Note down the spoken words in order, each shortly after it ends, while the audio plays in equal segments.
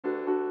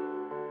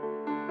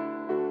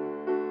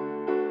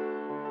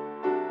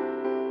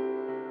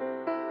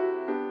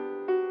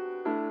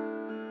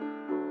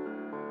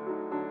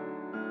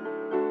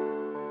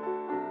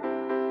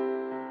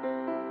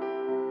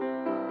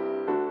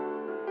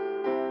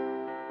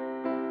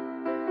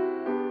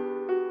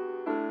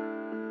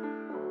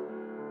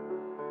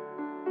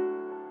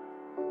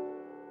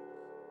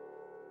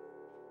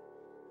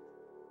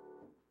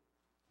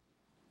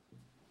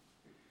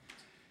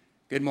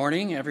Good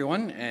morning,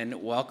 everyone,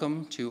 and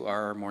welcome to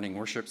our morning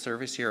worship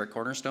service here at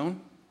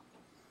Cornerstone.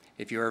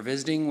 If you are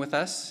visiting with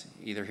us,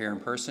 either here in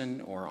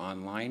person or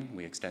online,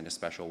 we extend a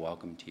special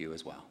welcome to you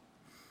as well.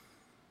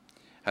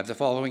 I have the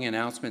following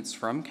announcements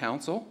from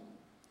Council.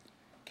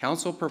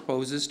 Council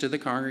proposes to the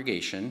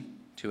congregation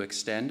to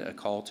extend a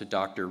call to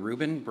Dr.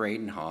 Ruben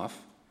Bradenhoff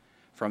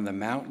from the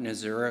Mount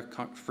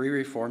Nazura Free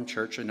Reformed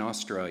Church in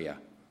Australia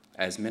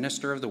as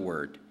Minister of the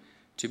Word,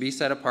 to be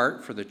set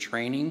apart for the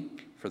training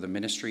for the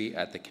ministry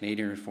at the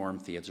Canadian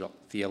Reformed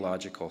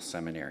Theological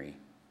Seminary.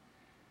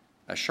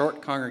 A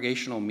short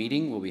congregational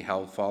meeting will be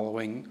held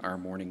following our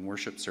morning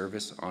worship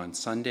service on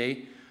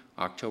Sunday,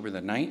 October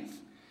the 9th,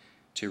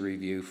 to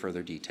review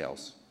further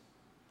details.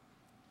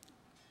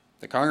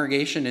 The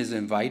congregation is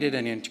invited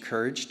and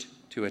encouraged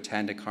to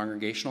attend a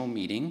congregational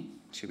meeting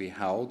to be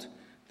held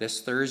this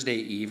Thursday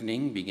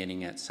evening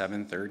beginning at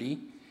 7:30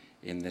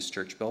 in this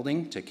church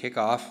building to kick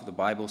off the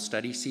Bible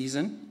study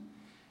season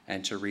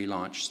and to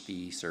relaunch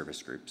the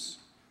service groups.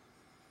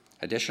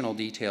 Additional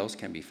details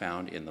can be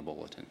found in the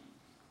bulletin.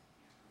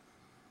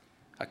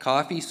 A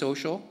coffee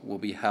social will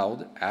be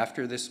held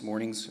after this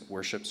morning's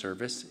worship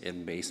service in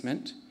the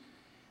basement,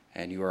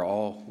 and you are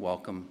all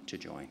welcome to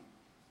join.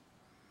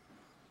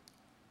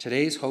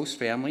 Today's host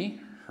family,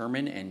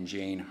 Herman and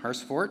Jane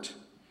Harsfort,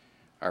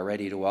 are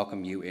ready to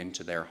welcome you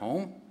into their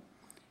home.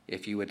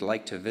 If you would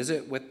like to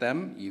visit with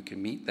them, you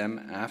can meet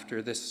them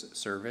after this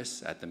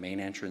service at the main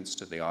entrance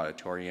to the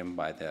auditorium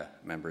by the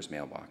members'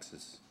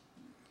 mailboxes.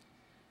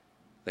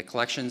 The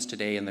collections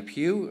today in the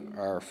pew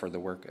are for the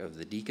work of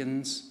the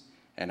deacons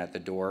and at the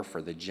door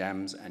for the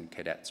GEMS and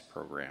Cadets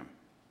program.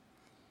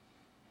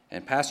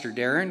 And Pastor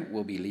Darren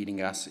will be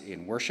leading us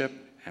in worship,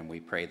 and we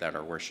pray that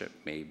our worship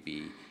may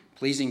be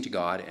pleasing to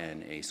God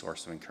and a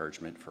source of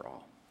encouragement for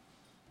all.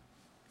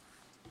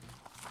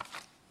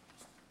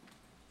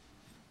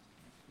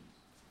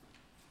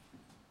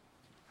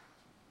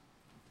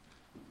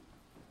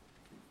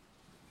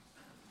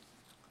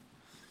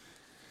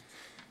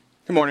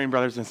 Good morning,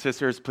 brothers and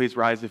sisters. Please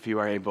rise if you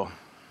are able.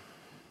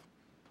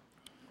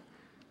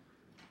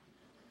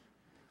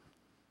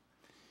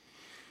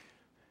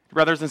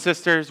 Brothers and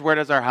sisters, where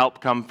does our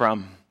help come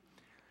from?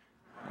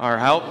 Our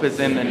help is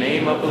in the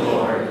name of the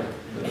Lord,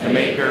 the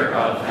maker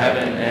of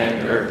heaven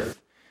and earth.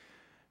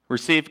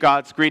 Receive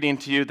God's greeting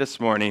to you this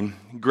morning.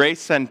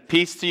 Grace and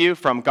peace to you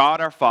from God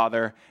our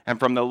Father and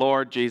from the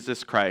Lord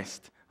Jesus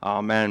Christ.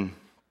 Amen.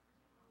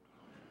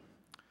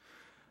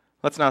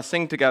 Let's now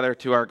sing together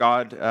to our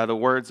God the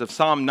words of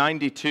Psalm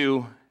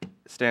 92,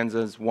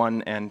 stanzas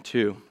 1 and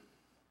 2.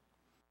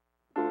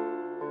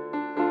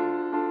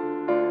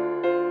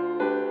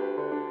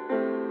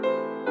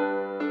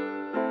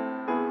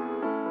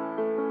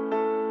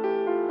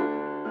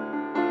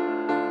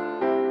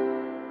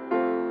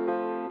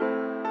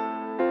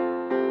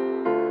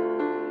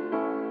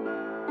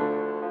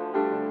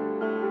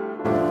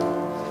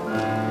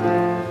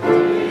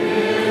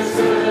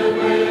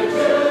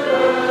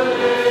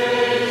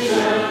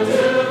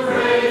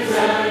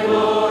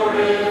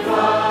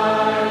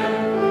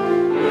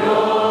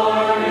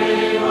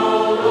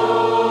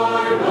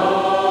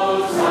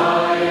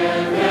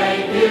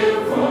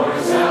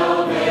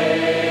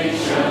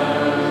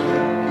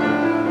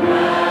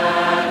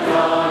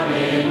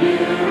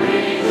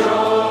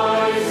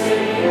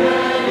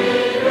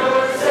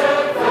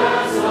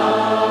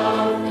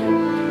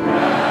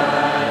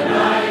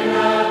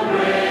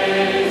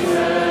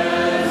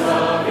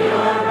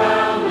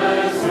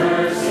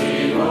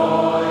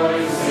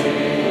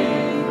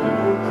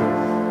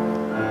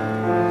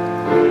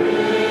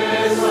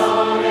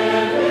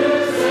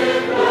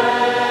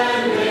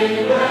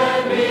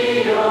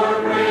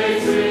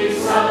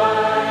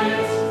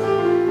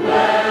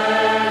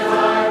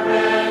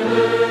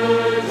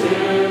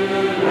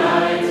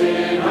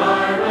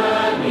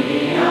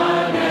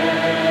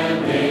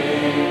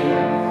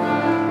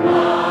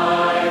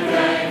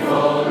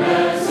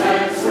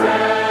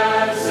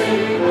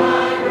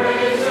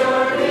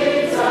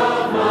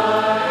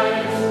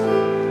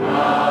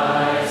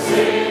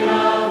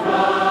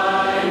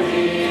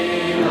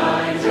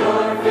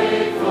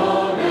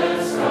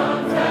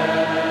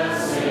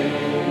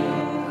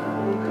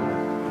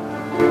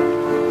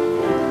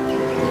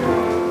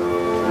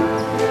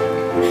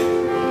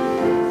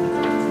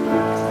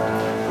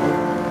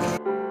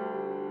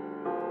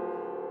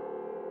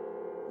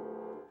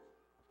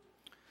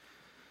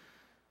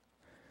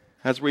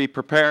 As we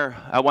prepare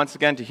once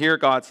again to hear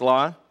God's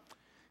law,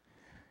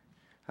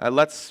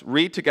 let's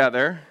read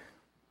together,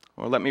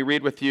 or let me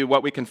read with you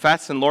what we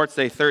confess in Lord's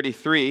Day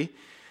 33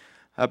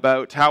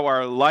 about how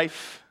our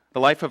life,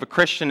 the life of a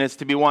Christian, is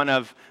to be one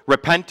of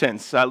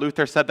repentance.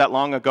 Luther said that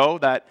long ago,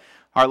 that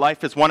our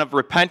life is one of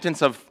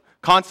repentance, of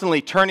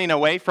constantly turning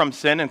away from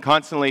sin and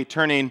constantly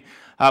turning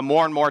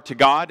more and more to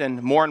God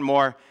and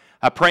more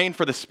praying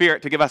for the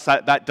Spirit to give us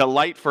that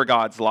delight for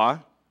God's law.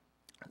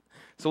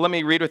 So let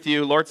me read with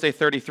you Lord's Day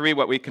 33,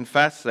 what we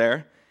confess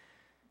there.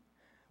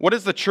 What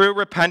is the true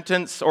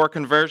repentance or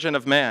conversion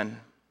of man?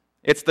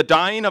 It's the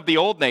dying of the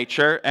old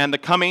nature and the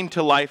coming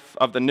to life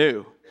of the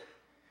new.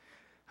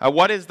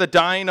 What is the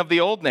dying of the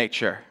old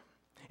nature?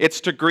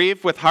 It's to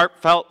grieve with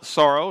heartfelt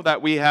sorrow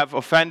that we have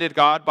offended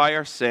God by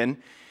our sin,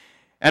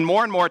 and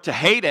more to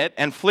hate it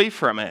and flee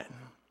from it.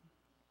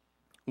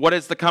 What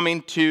is the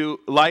coming to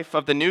life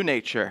of the new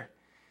nature?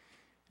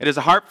 It is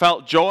a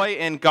heartfelt joy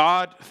in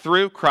God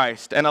through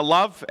Christ, and a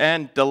love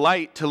and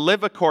delight to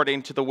live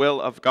according to the will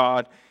of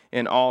God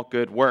in all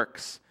good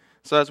works.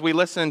 So as we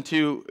listen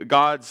to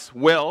God's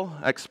will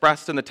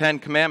expressed in the Ten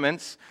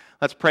Commandments,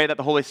 let's pray that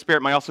the Holy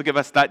Spirit might also give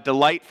us that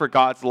delight for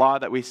God's law,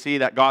 that we see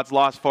that God's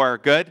law is for our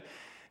good.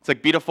 It's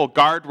like beautiful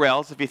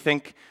guardrails. If you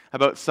think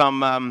about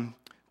some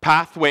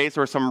pathways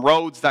or some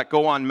roads that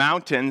go on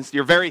mountains,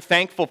 you're very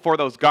thankful for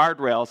those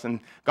guardrails,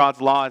 and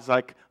God's law is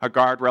like a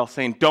guardrail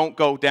saying, don't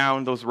go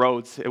down those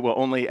roads, it will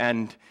only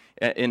end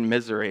in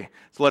misery.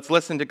 So let's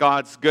listen to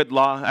God's good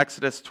law.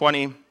 Exodus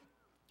 20.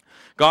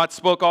 God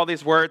spoke all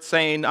these words,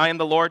 saying, I am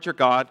the Lord your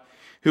God,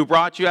 who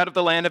brought you out of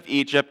the land of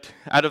Egypt,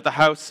 out of the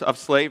house of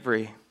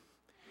slavery.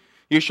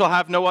 You shall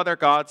have no other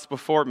gods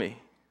before me.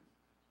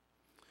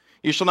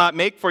 You shall not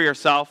make for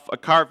yourself a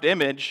carved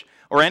image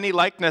or any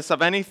likeness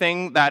of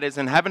anything that is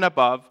in heaven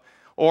above,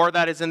 or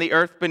that is in the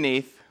earth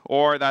beneath,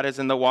 or that is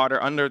in the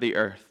water under the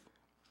earth.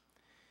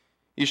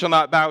 You shall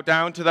not bow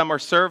down to them or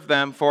serve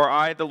them, for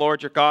I, the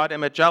Lord your God,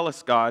 am a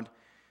jealous God,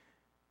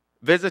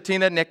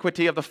 visiting the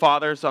iniquity of the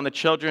fathers on the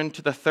children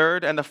to the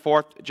third and the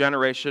fourth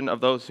generation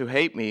of those who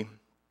hate me,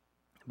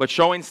 but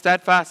showing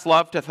steadfast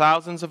love to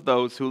thousands of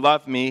those who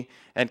love me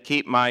and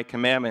keep my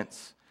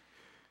commandments.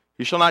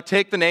 You shall not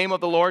take the name of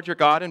the Lord your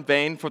God in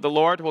vain, for the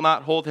Lord will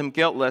not hold him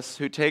guiltless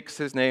who takes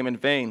his name in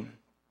vain.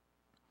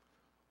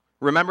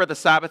 Remember the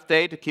Sabbath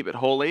day to keep it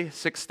holy.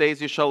 6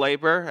 days you shall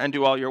labor and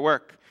do all your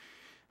work.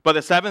 But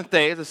the seventh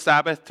day is a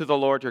Sabbath to the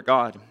Lord your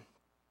God.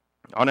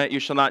 On it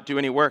you shall not do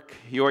any work,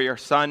 you or your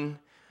son,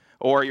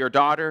 or your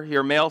daughter,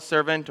 your male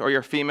servant, or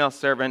your female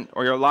servant,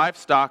 or your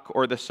livestock,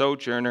 or the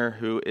sojourner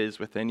who is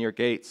within your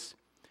gates.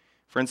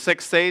 For in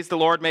 6 days the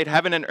Lord made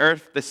heaven and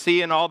earth, the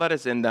sea and all that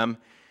is in them,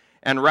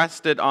 and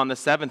rested on the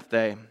seventh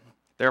day.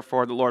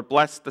 Therefore the Lord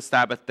blessed the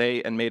Sabbath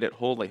day and made it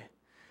holy.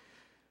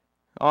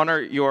 Honor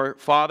your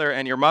father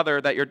and your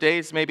mother, that your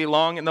days may be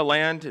long in the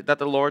land that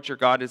the Lord your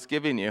God is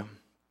giving you.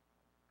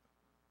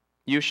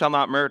 You shall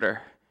not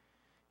murder.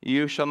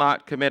 You shall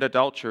not commit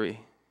adultery.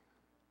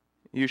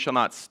 You shall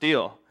not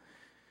steal.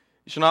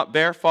 You shall not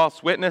bear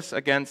false witness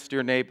against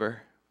your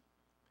neighbor.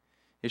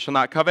 You shall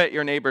not covet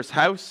your neighbor's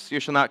house. You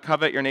shall not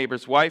covet your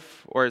neighbor's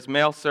wife, or his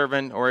male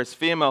servant, or his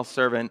female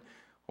servant,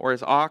 or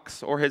his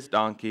ox, or his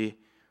donkey,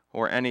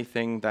 or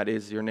anything that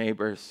is your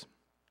neighbor's.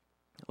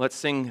 Let's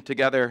sing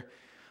together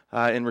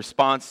in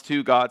response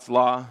to God's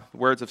law, the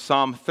words of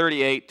Psalm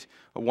 38,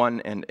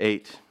 1 and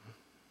 8.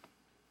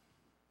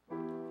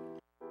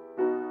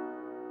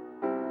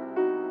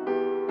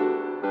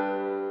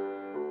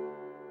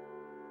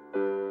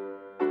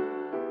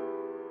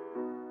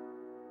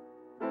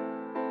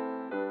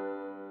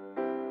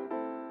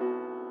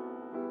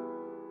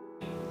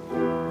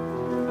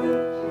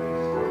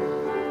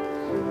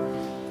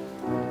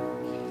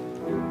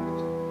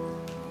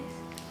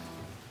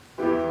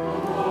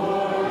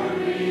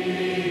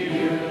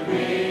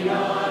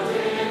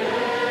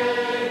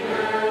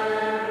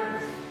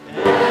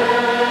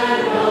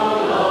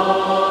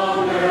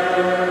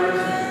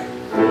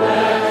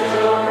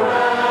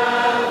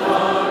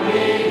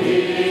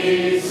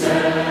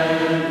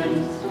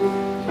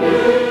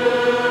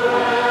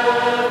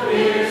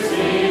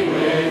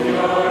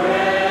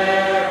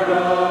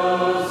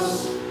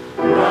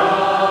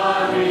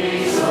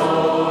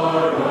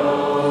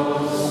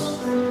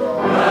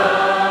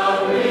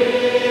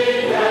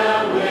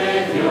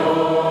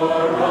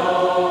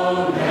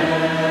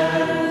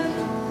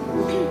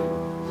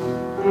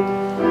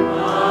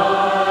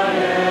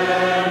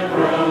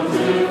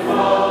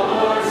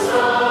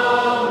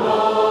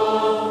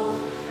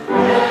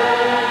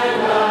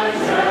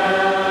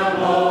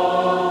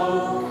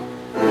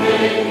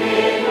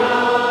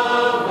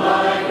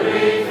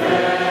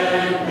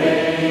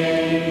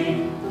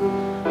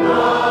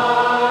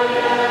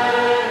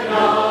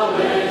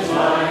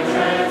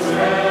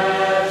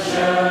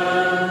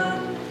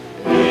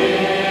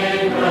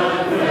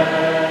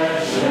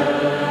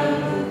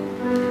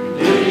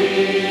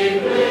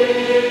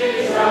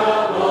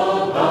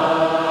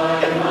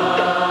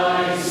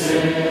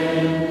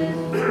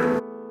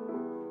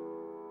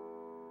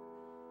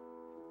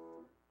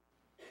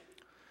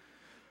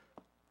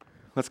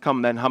 Let's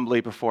come then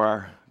humbly before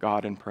our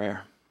God in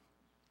prayer.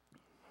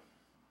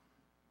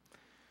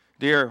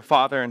 Dear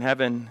Father in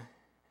heaven,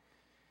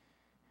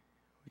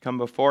 we come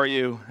before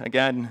you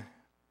again,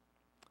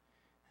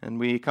 and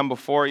we come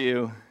before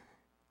you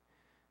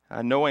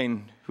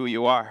knowing who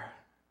you are,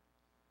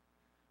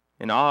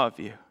 in awe of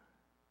you,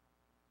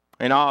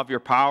 in awe of your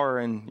power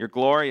and your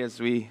glory as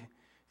we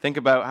think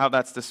about how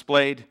that's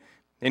displayed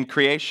in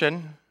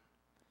creation.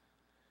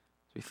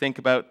 As we think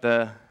about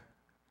the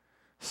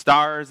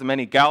stars, the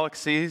many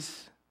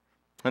galaxies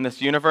in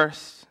this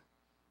universe,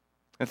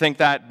 and think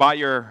that by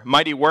your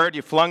mighty word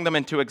you flung them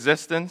into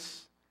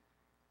existence.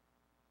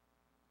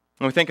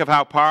 When we think of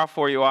how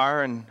powerful you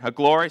are and how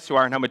glorious you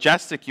are and how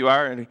majestic you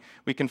are, and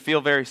we can feel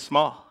very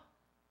small.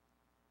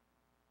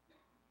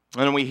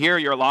 And when we hear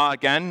your law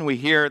again, we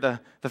hear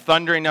the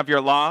thundering of your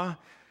law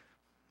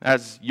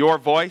as your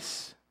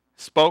voice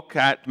spoke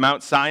at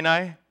Mount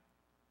Sinai.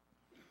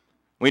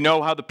 We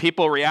know how the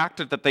people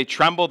reacted, that they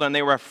trembled and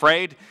they were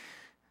afraid.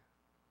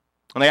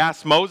 And they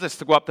asked Moses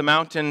to go up the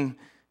mountain.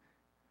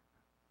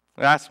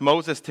 They asked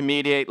Moses to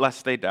mediate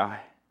lest they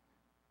die.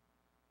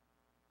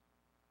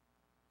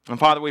 And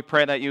Father, we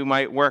pray that you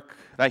might work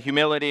that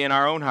humility in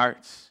our own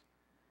hearts.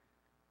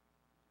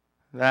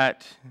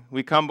 That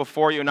we come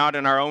before you not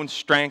in our own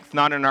strength,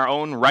 not in our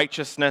own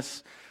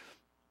righteousness,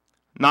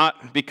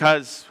 not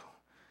because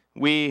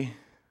we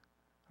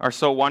are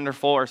so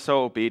wonderful or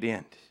so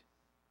obedient,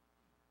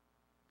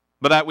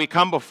 but that we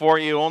come before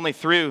you only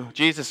through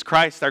Jesus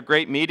Christ, our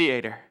great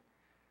mediator.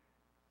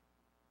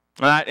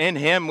 And that in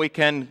him we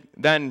can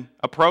then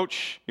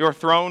approach your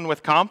throne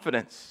with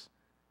confidence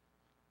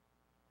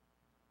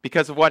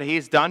because of what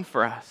he's done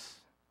for us.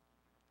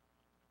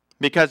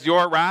 Because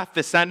your wrath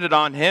descended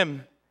on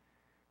him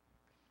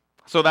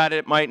so that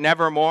it might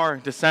never more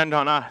descend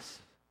on us.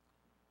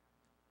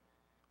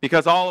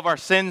 Because all of our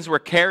sins were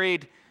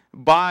carried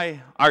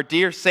by our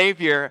dear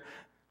Savior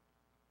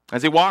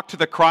as he walked to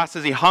the cross,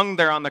 as he hung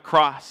there on the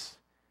cross,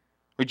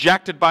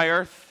 rejected by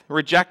earth,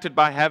 rejected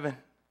by heaven.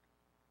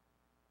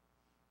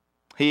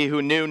 He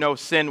who knew no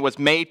sin was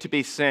made to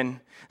be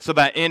sin, so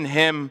that in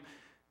him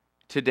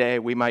today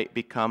we might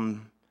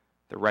become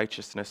the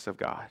righteousness of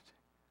God.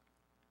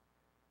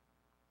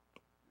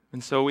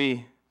 And so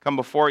we come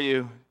before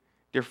you,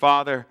 dear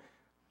Father,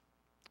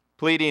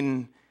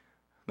 pleading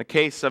the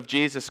case of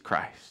Jesus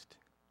Christ.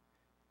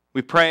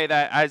 We pray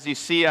that as you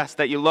see us,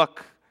 that you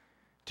look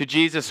to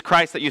Jesus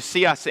Christ, that you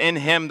see us in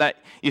him, that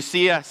you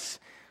see us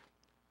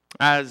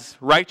as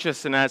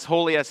righteous and as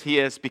holy as he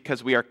is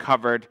because we are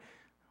covered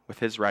with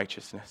his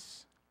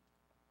righteousness.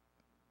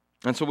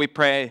 And so we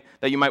pray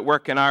that you might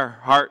work in our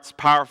hearts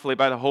powerfully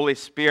by the Holy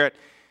Spirit,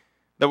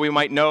 that we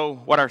might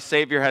know what our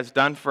Savior has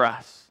done for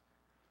us,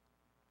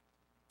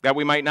 that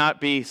we might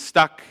not be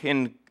stuck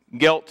in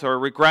guilt or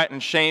regret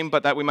and shame,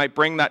 but that we might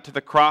bring that to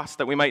the cross,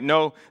 that we might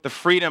know the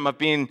freedom of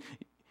being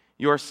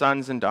your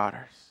sons and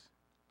daughters.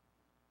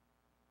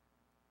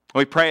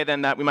 We pray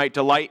then that we might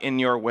delight in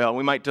your will,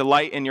 we might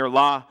delight in your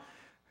law,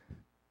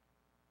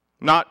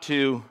 not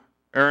to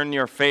earn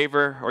your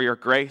favor or your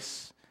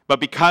grace, but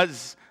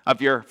because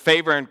of your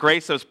favor and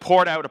grace that was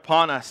poured out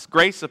upon us,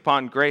 grace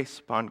upon grace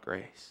upon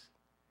grace.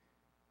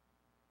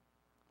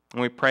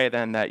 And we pray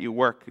then that you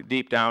work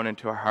deep down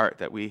into our heart,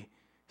 that we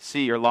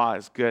see your law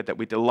as good, that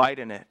we delight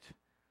in it,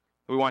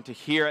 that we want to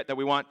hear it, that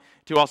we want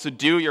to also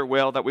do your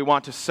will, that we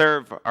want to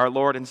serve our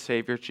Lord and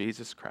Savior,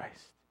 Jesus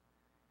Christ.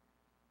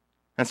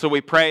 And so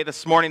we pray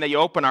this morning that you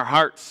open our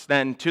hearts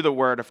then to the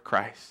word of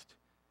Christ.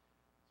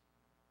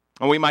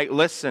 And we might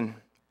listen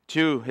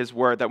to his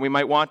word, that we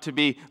might want to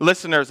be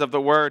listeners of the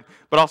word,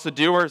 but also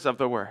doers of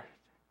the word.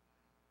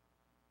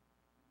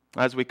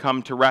 As we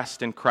come to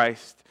rest in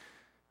Christ,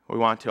 we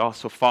want to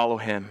also follow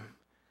him.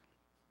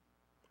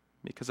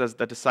 Because as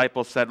the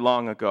disciples said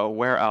long ago,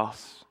 where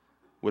else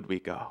would we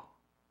go?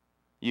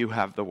 You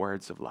have the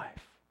words of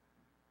life.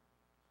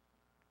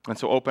 And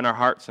so open our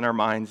hearts and our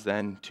minds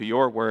then to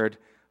your word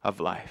of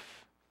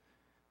life.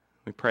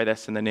 We pray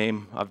this in the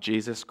name of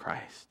Jesus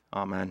Christ.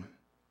 Amen.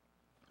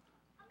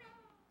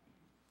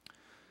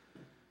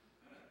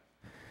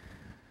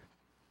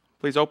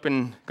 Please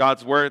open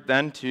God's word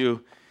then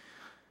to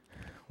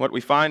what we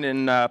find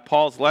in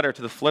Paul's letter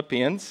to the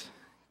Philippians.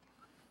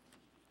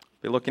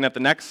 We'll be looking at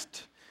the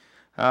next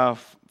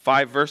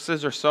 5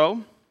 verses or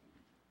so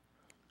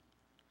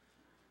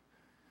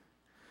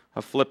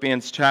of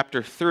Philippians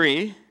chapter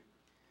 3.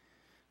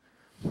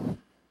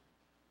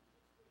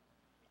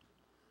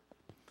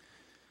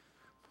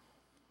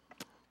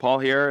 Paul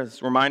here,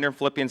 as a reminder in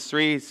Philippians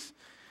 3, he's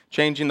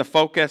changing the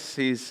focus.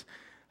 He's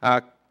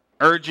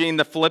urging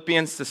the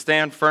Philippians to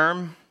stand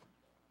firm,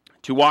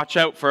 to watch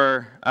out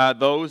for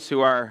those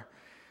who are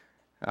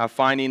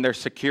finding their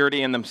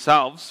security in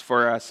themselves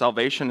for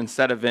salvation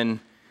instead of in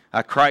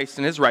Christ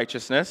and his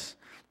righteousness.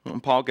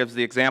 And Paul gives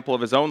the example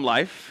of his own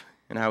life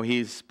and how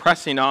he's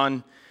pressing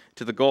on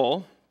to the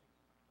goal.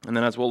 And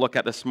then as we'll look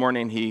at this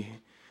morning, he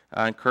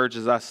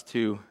encourages us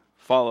to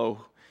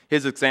follow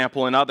his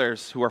example and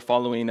others who are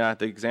following the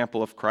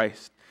example of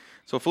Christ.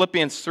 So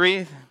Philippians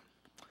 3,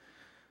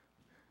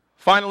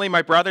 finally,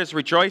 my brothers,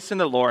 rejoice in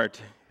the Lord.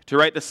 To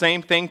write the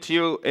same thing to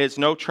you is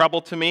no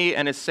trouble to me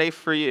and is safe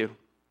for you.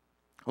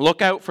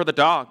 Look out for the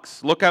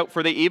dogs. Look out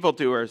for the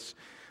evildoers.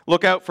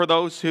 Look out for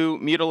those who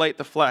mutilate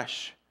the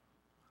flesh.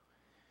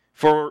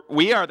 For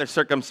we are the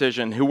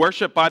circumcision who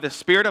worship by the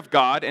Spirit of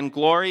God and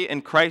glory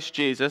in Christ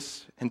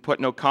Jesus and put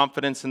no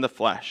confidence in the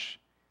flesh.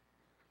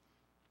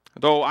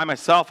 Though I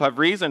myself have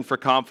reason for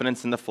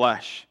confidence in the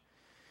flesh.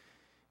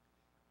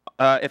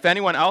 If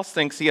anyone else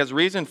thinks he has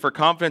reason for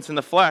confidence in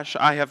the flesh,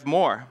 I have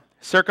more.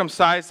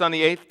 Circumcised on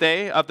the 8th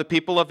day of the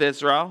people of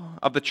Israel,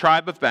 of the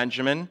tribe of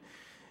Benjamin,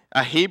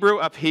 a Hebrew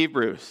of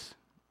Hebrews.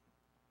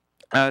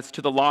 as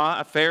to the law,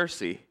 a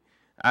Pharisee,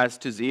 as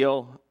to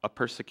zeal, a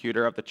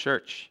persecutor of the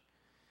church,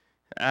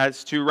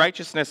 as to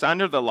righteousness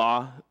under the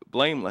law,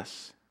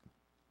 blameless.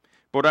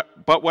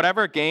 But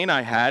whatever gain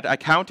I had, I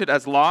counted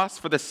as loss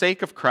for the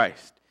sake of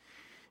Christ.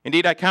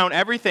 Indeed, I count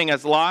everything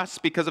as loss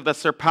because of the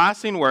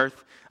surpassing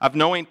worth of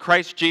knowing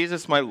Christ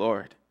Jesus my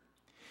Lord.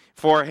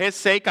 For his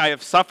sake I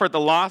have suffered the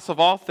loss of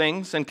all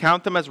things and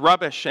count them as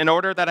rubbish, in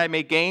order that I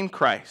may gain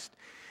Christ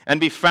and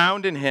be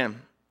found in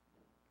him,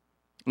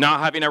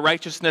 not having a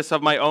righteousness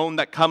of my own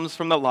that comes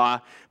from the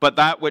law, but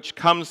that which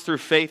comes through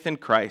faith in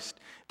Christ,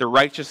 the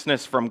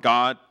righteousness from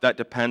God that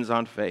depends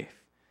on faith,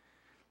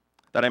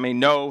 that I may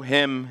know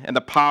him and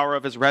the power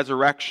of his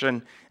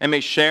resurrection and may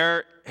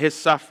share his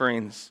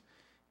sufferings,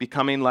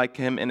 becoming like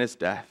him in his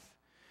death,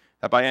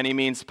 that by any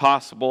means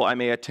possible I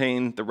may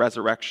attain the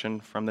resurrection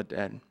from the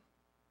dead.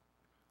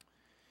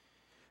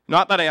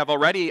 Not that I have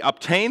already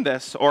obtained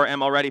this or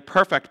am already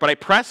perfect, but I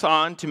press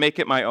on to make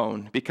it my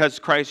own, because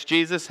Christ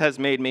Jesus has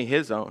made me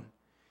his own.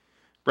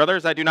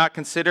 Brothers, I do not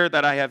consider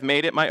that I have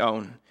made it my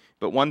own,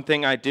 but one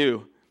thing I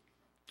do,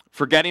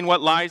 forgetting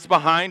what lies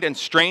behind and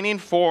straining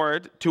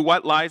forward to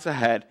what lies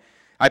ahead,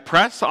 I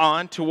press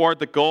on toward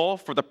the goal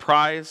for the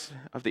prize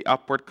of the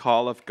upward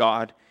call of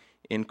God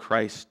in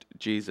Christ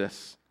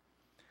Jesus.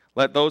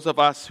 Let those of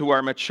us who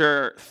are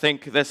mature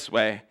think this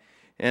way.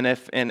 And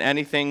if in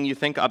anything you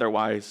think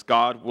otherwise,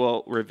 God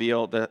will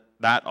reveal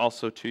that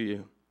also to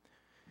you.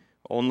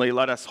 Only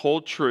let us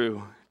hold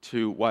true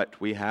to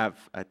what we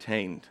have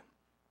attained.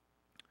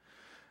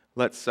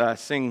 Let's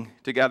sing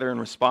together in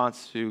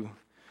response to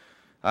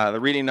the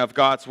reading of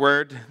God's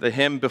word, the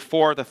hymn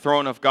Before the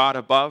Throne of God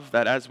Above,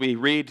 that as we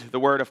read the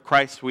word of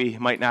Christ, we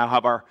might now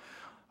have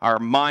our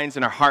minds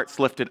and our hearts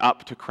lifted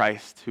up to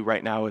Christ, who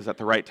right now is at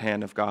the right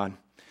hand of God.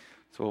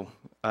 So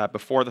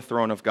before the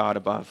throne of God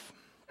above.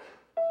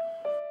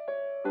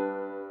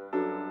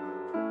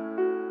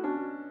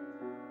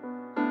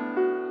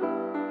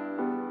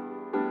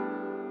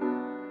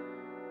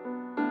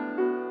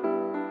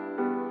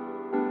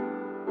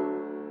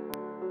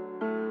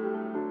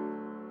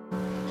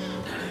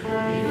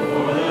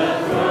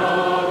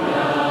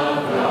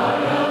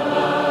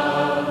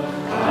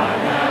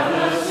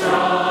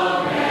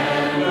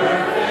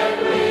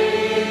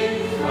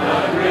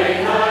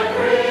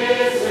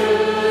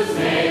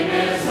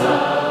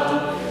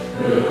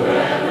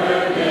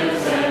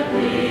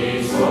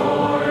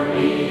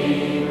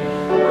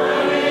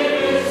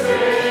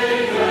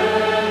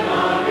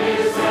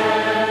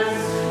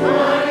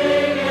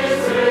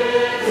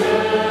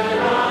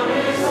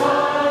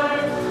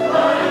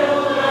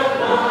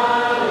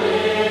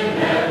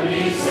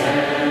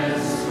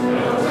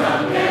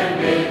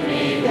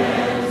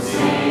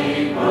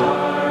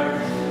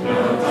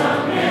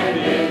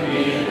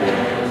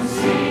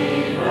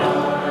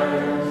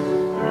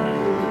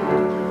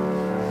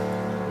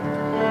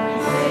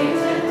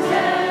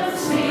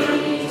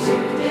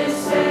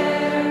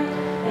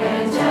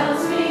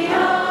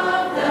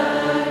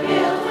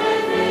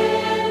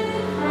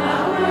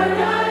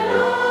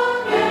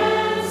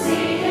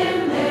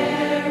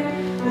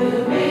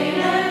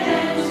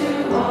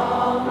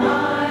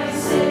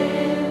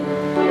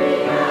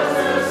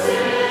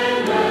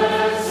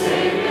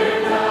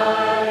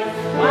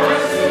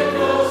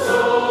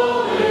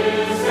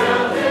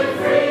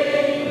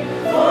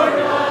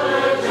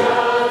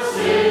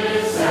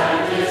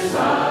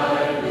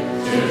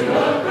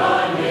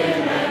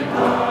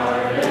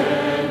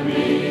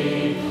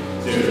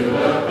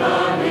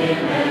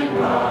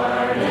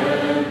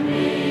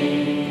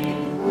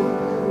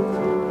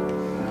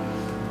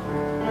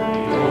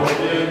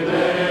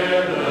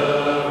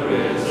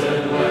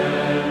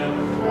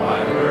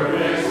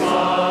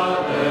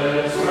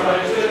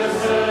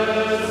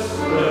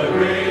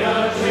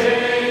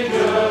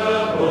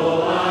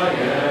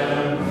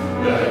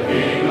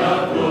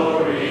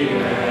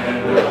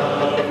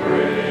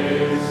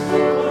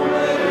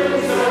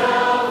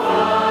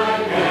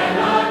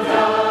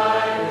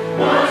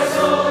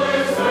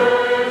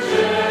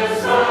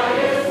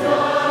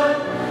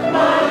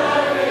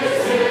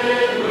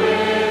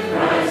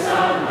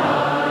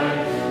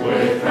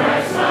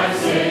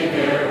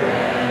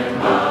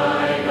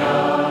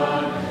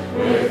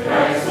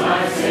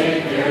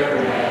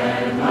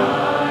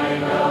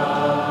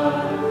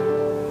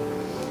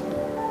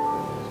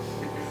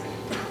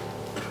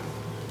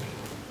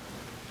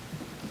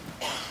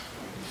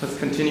 Let's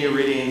continue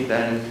reading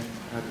then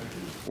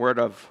the word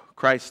of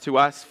Christ to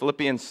us,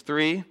 Philippians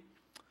 3,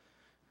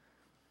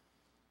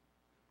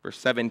 verse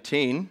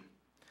 17.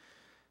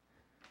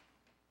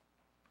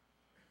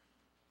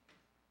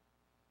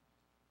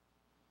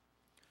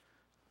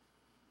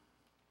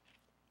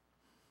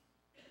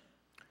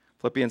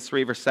 Philippians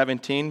 3, verse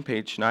 17,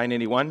 page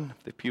 981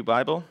 of the Pew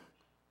Bible.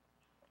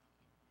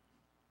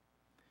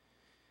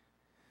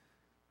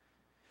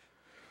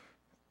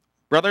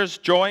 Brothers,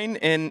 join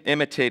in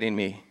imitating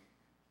me,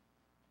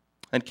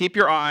 and keep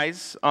your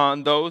eyes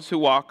on those who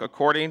walk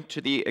according to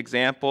the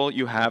example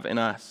you have in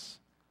us.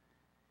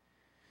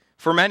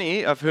 For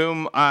many of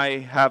whom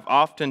I have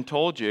often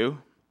told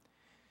you,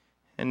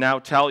 and now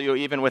tell you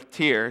even with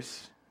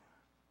tears,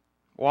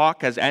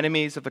 walk as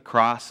enemies of the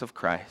cross of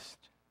Christ.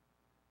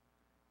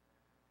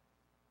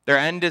 Their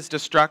end is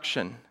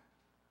destruction.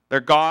 Their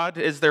God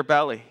is their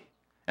belly,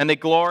 and they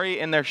glory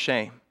in their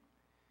shame,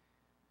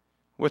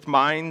 with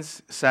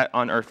minds set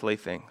on earthly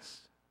things.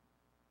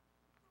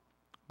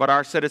 But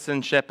our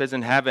citizenship is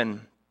in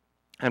heaven,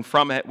 and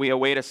from it we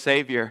await a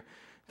Savior,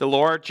 the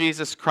Lord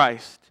Jesus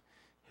Christ,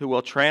 who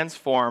will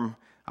transform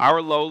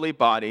our lowly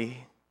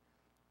body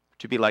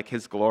to be like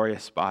his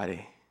glorious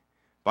body,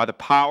 by the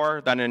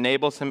power that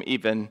enables him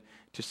even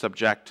to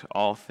subject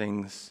all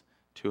things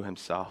to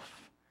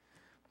himself.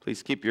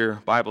 Please keep your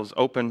Bibles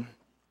open,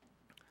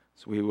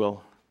 so we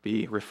will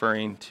be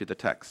referring to the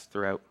text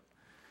throughout.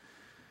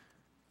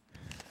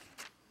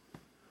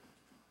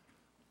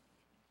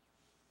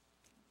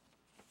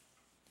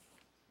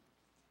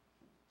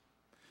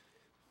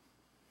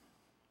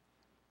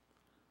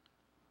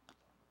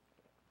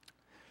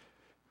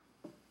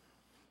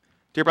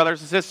 Dear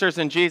brothers and sisters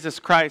in Jesus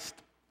Christ,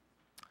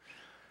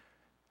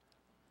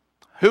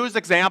 whose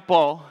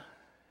example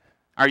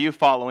are you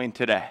following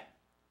today?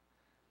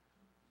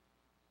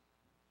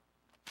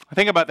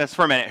 Think about this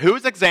for a minute.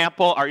 Whose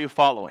example are you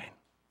following?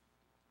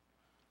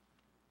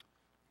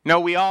 You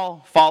know, we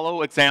all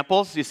follow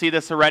examples. You see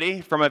this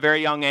already from a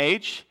very young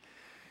age.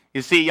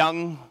 You see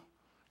young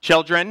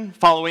children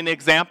following the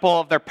example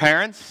of their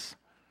parents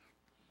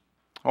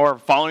or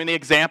following the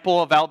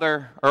example of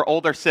elder or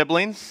older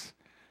siblings.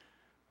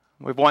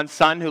 We have one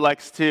son who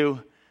likes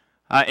to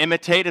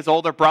imitate his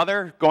older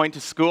brother going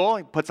to school.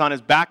 He puts on his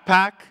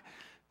backpack,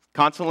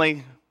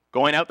 constantly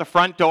going out the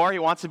front door. He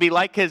wants to be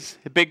like his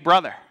big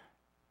brother.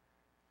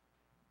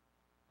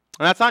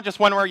 And that's not just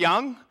when we're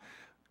young.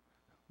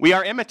 We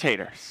are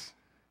imitators.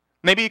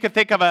 Maybe you could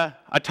think of a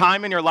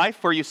time in your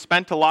life where you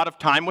spent a lot of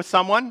time with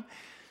someone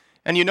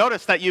and you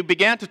noticed that you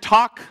began to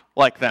talk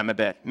like them a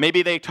bit.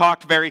 Maybe they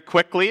talked very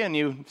quickly and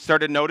you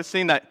started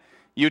noticing that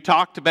you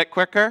talked a bit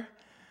quicker.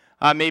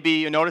 Maybe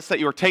you noticed that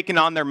you were taking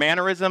on their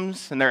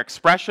mannerisms and their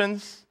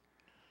expressions.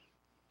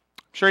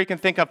 I'm sure you can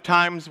think of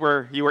times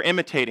where you were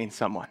imitating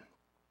someone.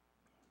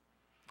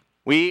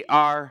 We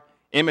are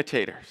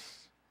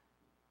imitators.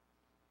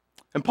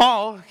 And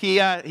Paul,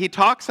 he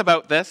talks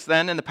about this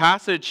then in the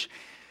passage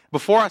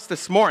before us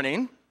this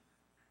morning.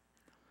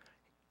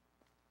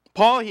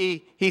 Paul,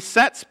 he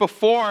sets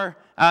before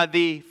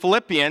the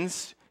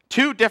Philippians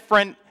two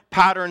different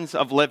patterns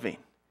of living.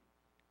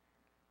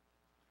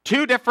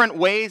 Two different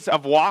ways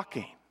of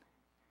walking.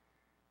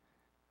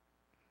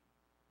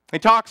 He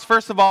talks,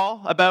 first of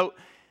all, about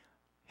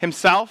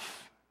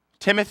himself,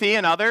 Timothy,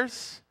 and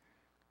others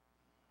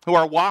who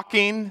are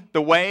walking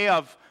the way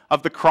of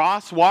the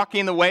cross,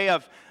 walking the way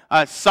of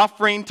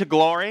suffering to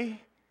glory.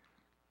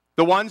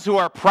 The ones who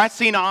are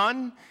pressing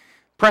on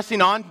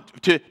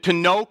to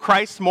know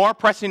Christ more,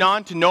 pressing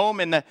on to know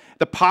him in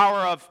the power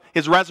of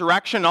his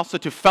resurrection, also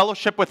to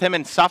fellowship with him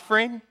in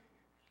suffering.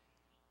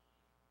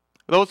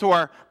 Those who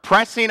are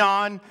pressing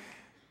on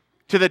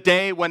to the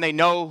day when they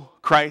know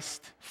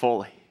Christ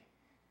fully.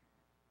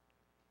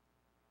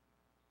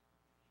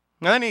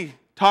 And then he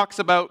talks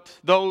about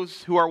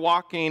those who are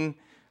walking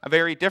a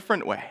very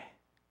different way.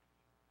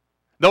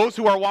 Those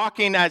who are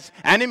walking as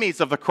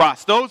enemies of the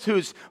cross. Those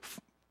whose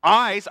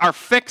eyes are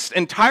fixed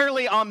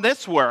entirely on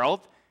this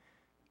world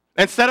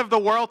instead of the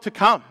world to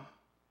come.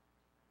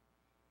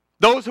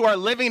 Those who are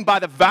living by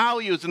the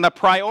values and the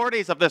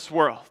priorities of this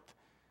world.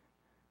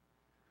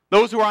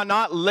 Those who are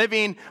not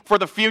living for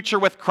the future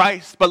with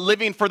Christ, but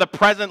living for the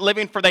present,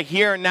 living for the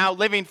here and now,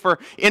 living for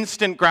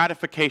instant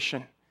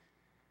gratification.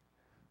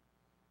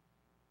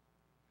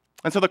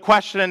 And so the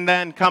question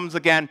then comes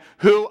again,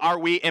 who are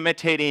we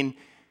imitating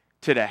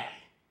today?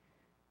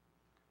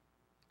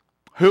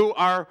 Who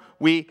are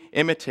we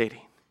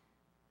imitating?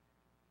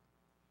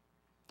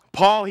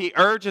 Paul, he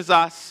urges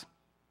us,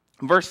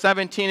 verse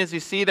 17 as you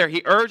see there,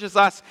 he urges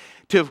us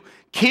to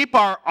keep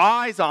our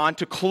eyes on,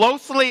 to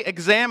closely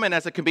examine,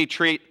 as it can be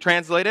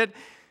translated,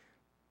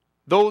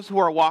 those who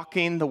are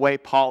walking the way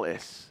Paul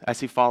is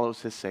as he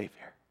follows his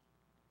Savior.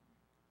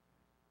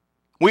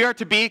 We are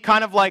to be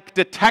kind of like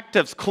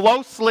detectives,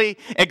 closely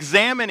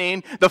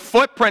examining the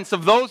footprints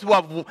of those who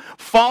have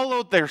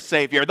followed their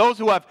Savior, those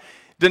who have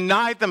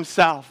denied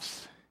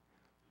themselves,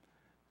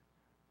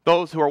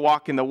 those who are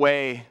walking the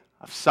way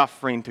of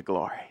suffering to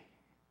glory.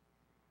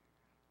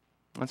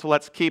 And so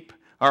let's keep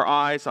our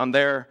eyes on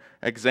their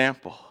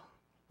example.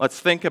 Let's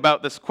think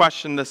about this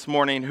question this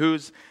morning.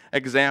 Whose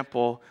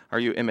example are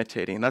you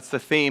imitating? That's the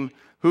theme.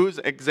 Whose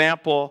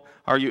example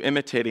are you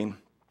imitating?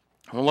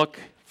 We'll look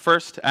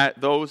first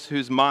at those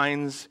whose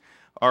minds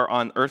are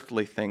on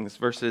earthly things,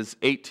 verses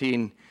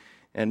 18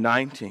 and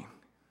 19.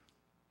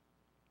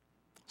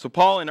 So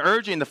Paul, in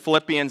urging the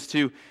Philippians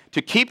to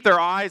keep their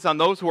eyes on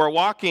those who are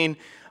walking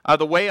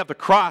the way of the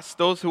cross,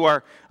 those who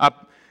are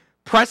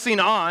pressing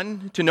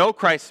on to know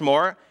Christ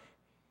more,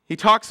 he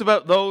talks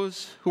about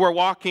those who are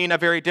walking a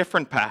very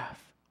different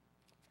path.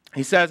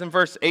 He says in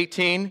verse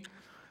 18,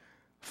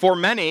 "For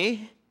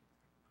many,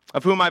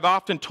 of whom I've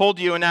often told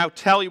you and now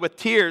tell you with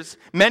tears,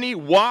 many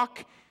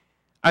walk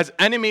as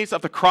enemies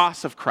of the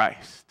cross of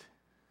Christ.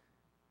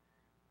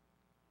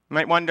 You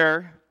might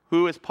wonder,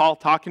 who is Paul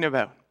talking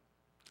about?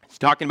 He's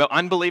talking about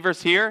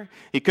unbelievers here.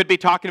 He could be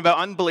talking about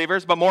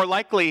unbelievers, but more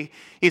likely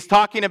he's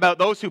talking about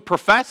those who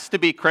profess to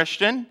be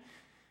Christian,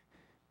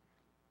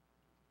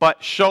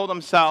 but show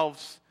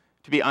themselves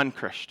to be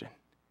unchristian.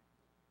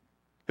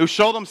 Who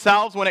show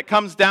themselves, when it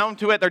comes down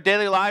to it, their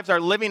daily lives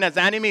are living as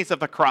enemies of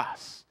the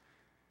cross,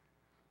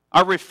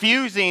 are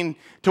refusing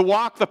to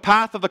walk the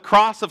path of the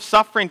cross of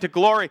suffering to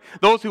glory.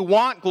 Those who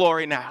want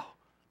glory now,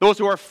 those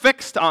who are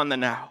fixed on the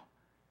now.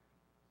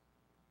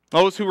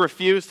 Those who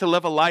refuse to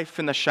live a life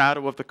in the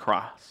shadow of the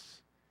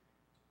cross.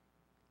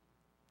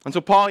 And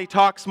so Paul, he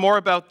talks more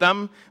about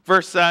them.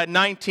 Verse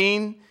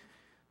 19, in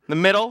the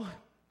middle,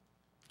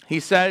 he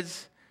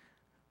says,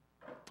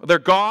 their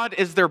God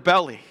is their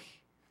belly.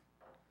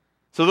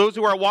 So those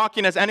who are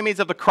walking as enemies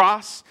of the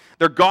cross,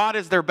 their God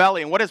is their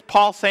belly. And what is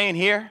Paul saying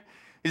here?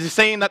 Is he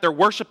saying that they're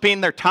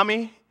worshiping their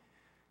tummy?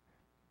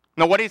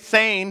 No, what he's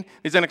saying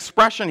is an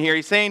expression here.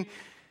 He's saying,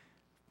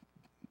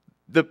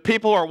 the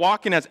people who are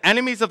walking as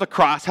enemies of the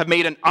cross have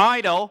made an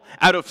idol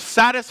out of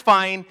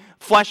satisfying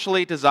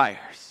fleshly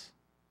desires.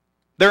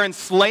 They're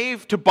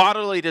enslaved to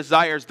bodily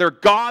desires. Their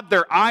God,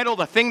 their idol,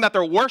 the thing that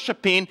they're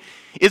worshiping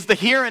is the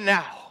here and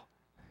now.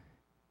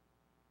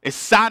 Is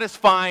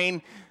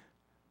satisfying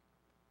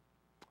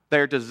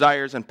their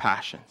desires and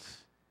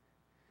passions.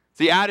 It's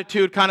the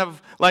attitude kind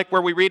of like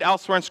where we read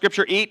elsewhere in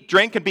Scripture, eat,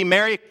 drink, and be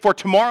merry, for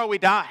tomorrow we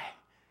die.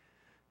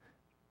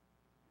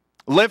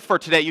 Live for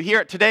today. You hear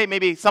it today,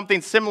 maybe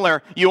something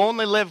similar. You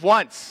only live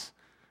once.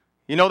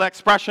 You know that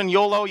expression,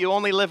 YOLO, you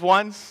only live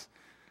once?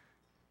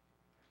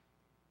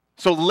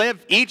 So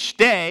live each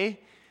day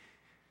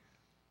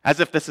as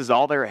if this is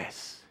all there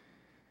is.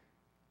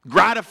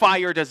 Gratify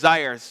your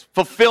desires.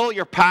 Fulfill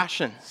your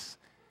passions.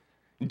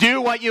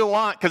 Do what you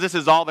want, because this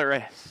is all there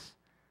is.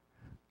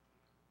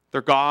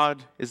 Their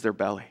God is their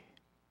belly.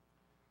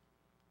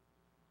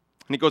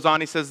 And he goes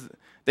on, he says,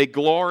 they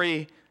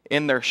glory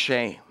in their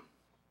shame.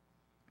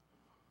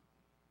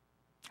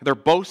 They're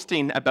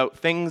boasting about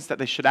things that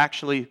they should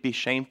actually be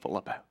shameful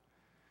about.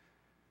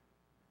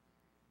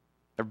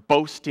 They're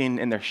boasting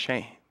in their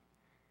shame.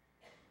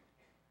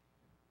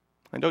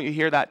 And don't you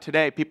hear that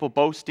today? People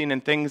boasting in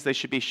things they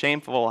should be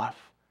shameful of.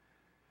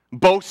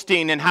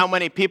 Boasting in how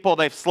many people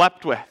they've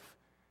slept with.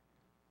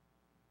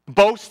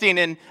 Boasting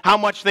in how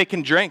much they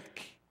can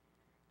drink.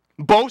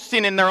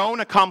 Boasting in their own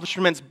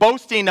accomplishments.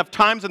 Boasting of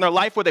times in their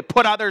life where they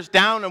put others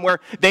down and where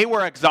they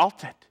were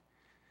exalted.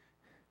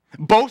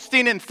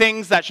 Boasting in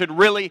things that should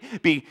really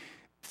be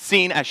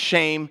seen as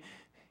shame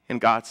in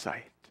God's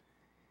sight.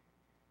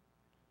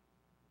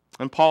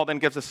 And Paul then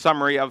gives a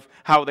summary of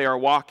how they are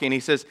walking. He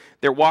says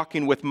they're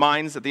walking with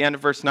minds, at the end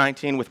of verse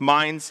 19, with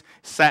minds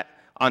set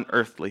on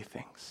earthly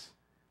things.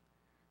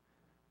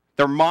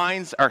 Their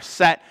minds are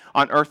set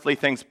on earthly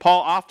things.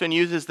 Paul often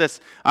uses this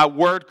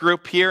word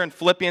group here in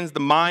Philippians, the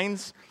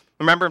minds.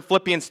 Remember in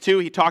Philippians 2,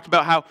 he talked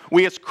about how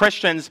we as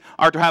Christians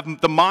are to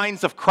have the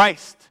minds of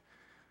Christ.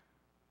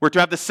 We're to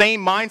have the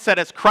same mindset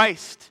as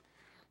Christ.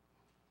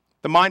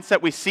 The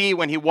mindset we see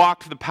when he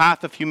walked the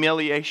path of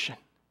humiliation.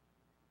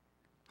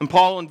 And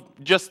Paul, in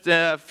just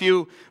a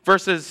few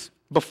verses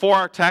before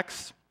our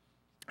text,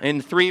 in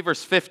 3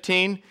 verse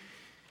 15,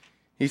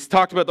 he's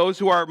talked about those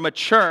who are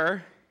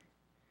mature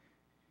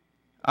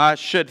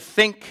should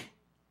think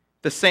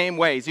the same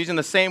way. He's using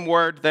the same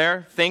word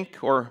there, think,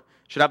 or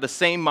should have the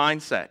same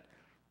mindset.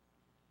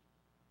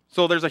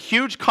 So there's a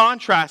huge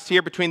contrast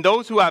here between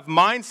those who have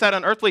mindset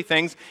on earthly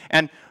things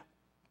and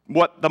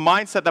what the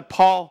mindset that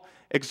Paul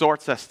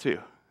exhorts us to.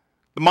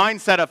 The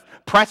mindset of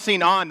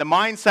pressing on, the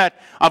mindset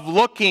of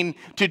looking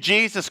to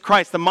Jesus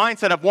Christ, the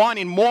mindset of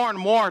wanting more and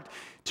more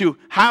to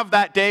have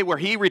that day where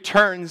he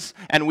returns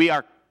and we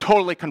are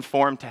totally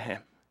conformed to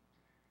him.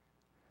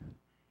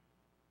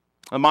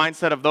 The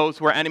mindset of those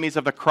who are enemies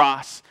of the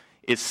cross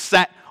is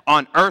set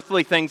on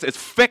earthly things, is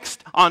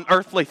fixed on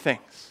earthly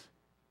things.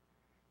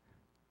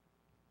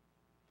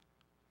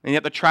 And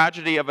yet the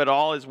tragedy of it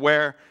all is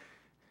where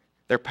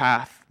their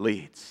path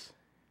leads.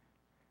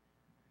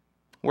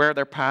 Where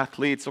their path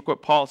leads. Look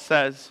what Paul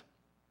says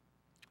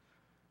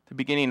at the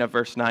beginning of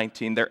verse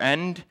 19. Their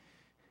end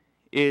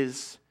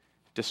is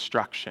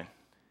destruction.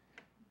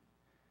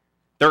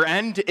 Their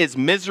end is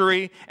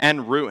misery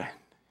and ruin.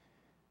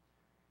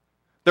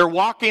 They're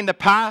walking the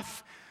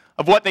path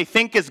of what they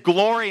think is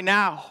glory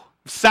now,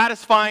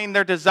 satisfying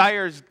their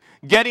desires,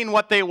 getting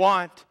what they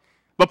want.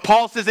 But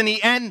Paul says in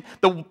the end,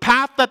 the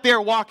path that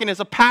they're walking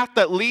is a path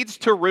that leads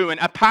to ruin,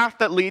 a path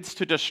that leads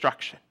to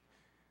destruction.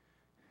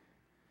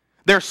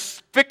 They're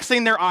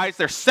fixing their eyes,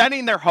 they're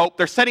setting their hope,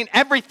 they're setting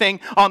everything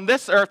on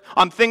this earth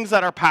on things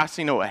that are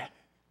passing away.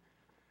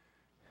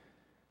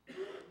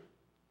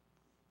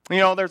 You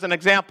know, there's an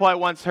example I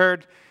once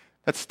heard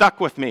that stuck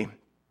with me.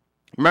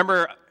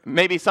 Remember,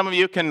 maybe some of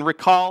you can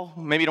recall,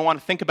 maybe you don't want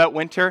to think about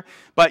winter,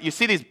 but you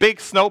see these big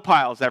snow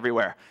piles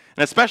everywhere.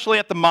 And especially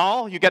at the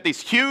mall, you get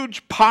these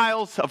huge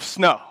piles of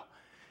snow.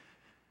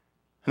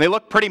 And they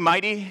look pretty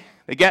mighty.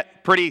 They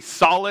get pretty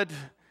solid.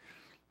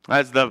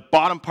 as the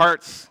bottom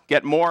parts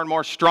get more and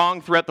more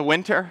strong throughout the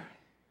winter.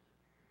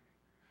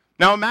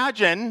 Now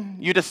imagine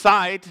you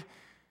decide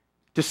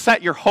to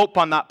set your hope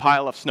on that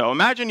pile of snow.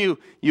 Imagine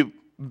you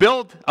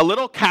build a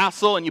little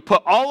castle and you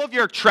put all of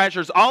your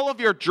treasures, all of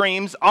your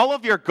dreams, all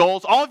of your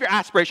goals, all of your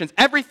aspirations,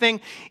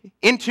 everything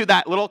into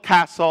that little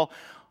castle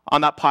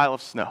on that pile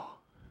of snow.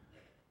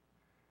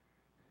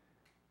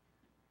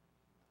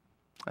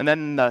 And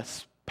then the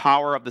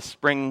power of the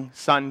spring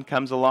sun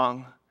comes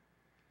along.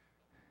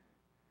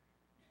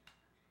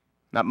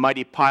 That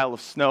mighty pile of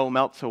snow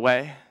melts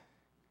away.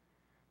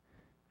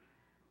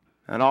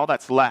 And all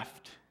that's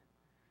left,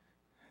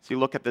 as you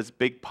look at this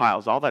big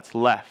piles, all that's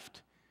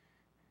left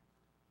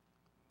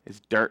is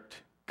dirt,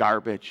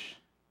 garbage,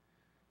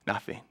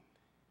 nothing.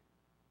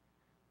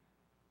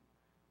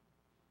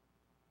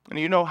 And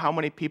you know how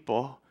many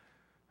people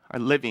are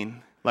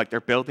living like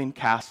they're building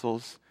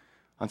castles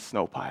on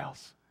snow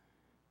piles?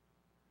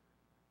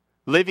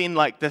 Living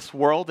like this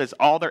world is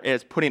all there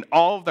is, putting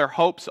all of their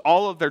hopes,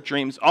 all of their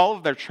dreams, all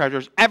of their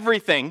treasures,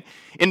 everything,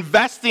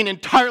 investing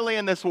entirely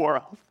in this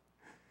world.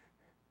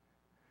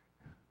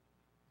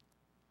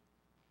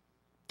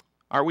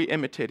 Are we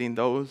imitating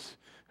those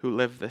who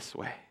live this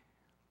way?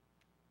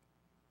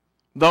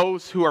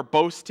 Those who are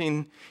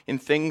boasting in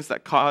things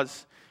that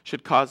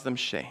should cause them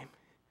shame.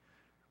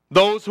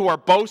 Those who are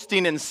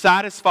boasting in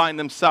satisfying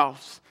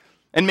themselves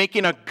and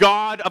making a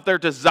god of their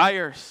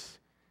desires.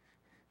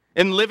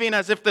 And living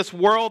as if this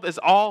world is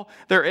all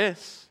there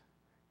is.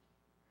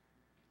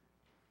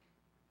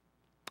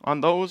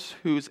 On those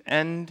whose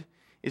end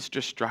is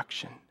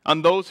destruction.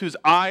 On those whose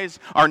eyes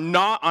are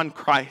not on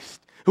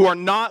Christ. Who are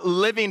not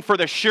living for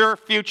the sure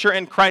future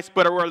in Christ,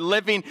 but are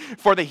living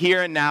for the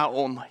here and now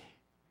only.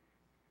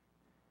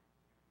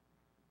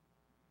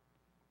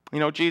 You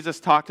know, Jesus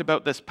talked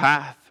about this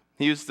path.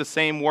 He used the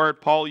same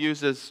word Paul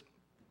uses,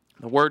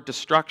 the word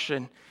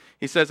destruction.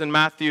 He says in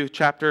Matthew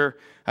chapter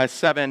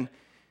 7,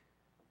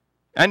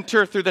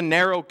 enter through the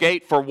narrow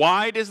gate, for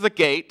wide is the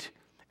gate,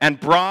 and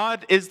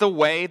broad is the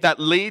way that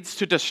leads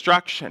to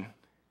destruction,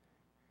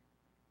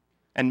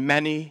 and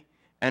many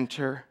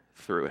enter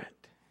through it.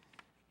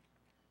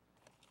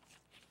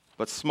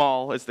 But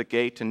small is the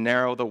gate, and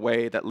narrow the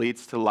way that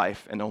leads to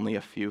life, and only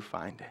a few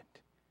find it.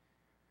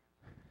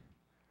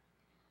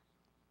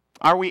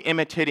 Are we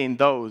imitating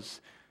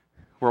those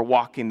who are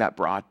walking that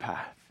broad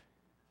path?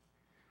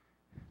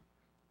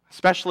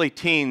 Especially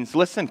teens,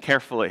 listen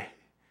carefully.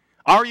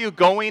 Are you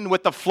going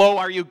with the flow?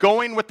 Are you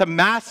going with the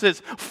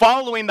masses,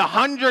 following the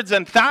hundreds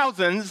and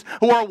thousands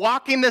who are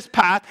walking this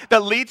path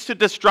that leads to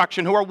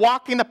destruction, who are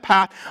walking the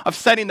path of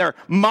setting their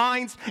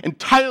minds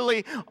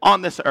entirely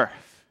on this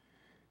earth,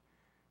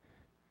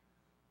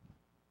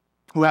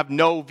 who have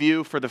no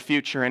view for the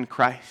future in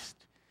Christ,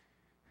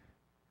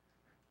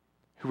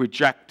 who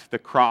reject the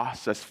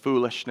cross as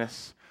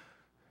foolishness,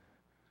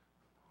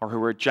 or who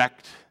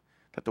reject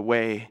that the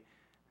way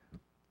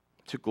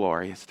to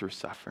glory is through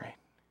suffering?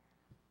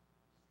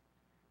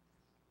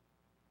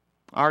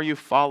 Are you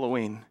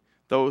following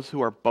those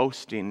who are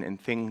boasting in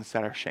things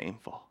that are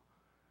shameful?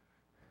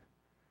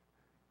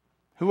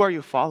 Who are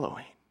you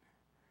following?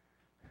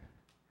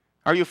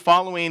 Are you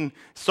following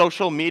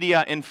social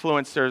media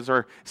influencers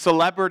or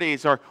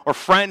celebrities or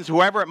friends,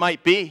 whoever it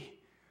might be,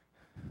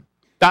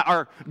 that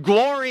are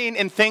glorying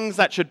in things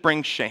that should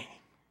bring shame?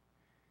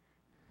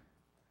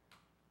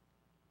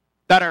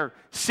 That are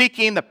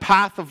seeking the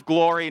path of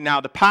glory now,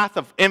 the path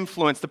of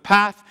influence, the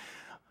path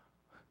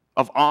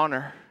of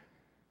honor,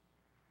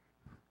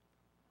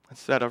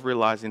 instead of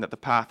realizing that the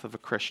path of a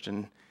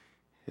Christian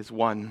is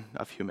one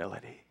of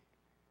humility.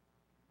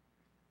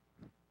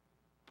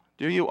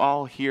 Do you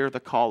all hear the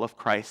call of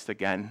Christ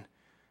again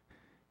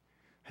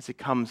as he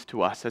comes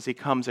to us, as he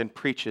comes and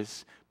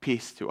preaches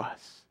peace to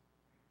us?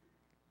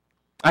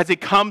 As he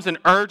comes and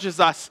urges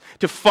us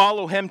to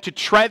follow him, to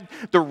tread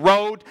the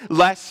road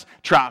less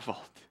traveled.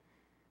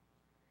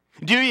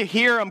 Do you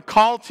hear him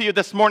call to you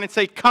this morning and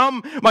say,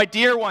 come, my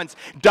dear ones,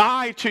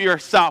 die to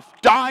yourself,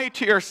 die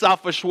to your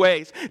selfish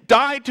ways,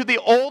 die to the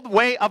old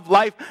way of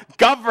life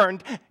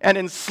governed and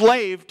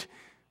enslaved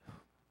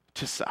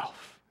to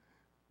self,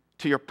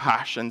 to your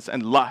passions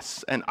and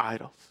lusts and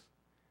idols.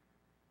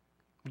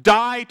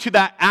 Die to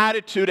that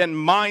attitude and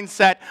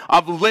mindset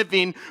of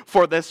living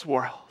for this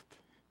world.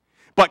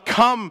 But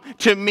come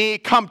to me,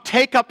 come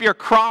take up your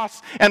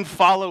cross and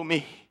follow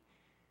me.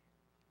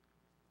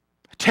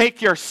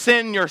 Take your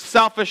sin, your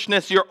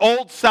selfishness, your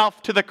old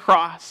self to the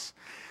cross.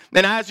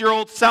 And as your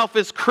old self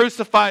is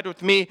crucified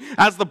with me,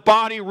 as the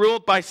body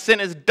ruled by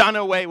sin is done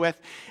away with,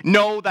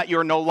 know that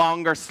you're no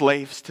longer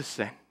slaves to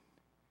sin.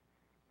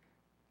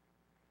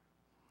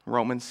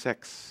 Romans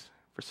 6,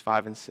 verse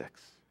 5 and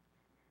 6.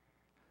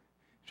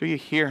 Do you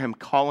hear him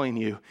calling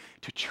you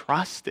to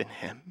trust in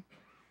him?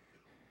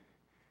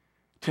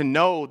 To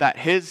know that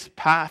his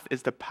path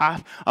is the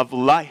path of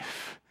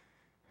life.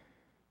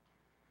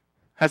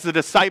 As the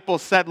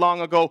disciples said long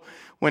ago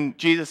when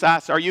Jesus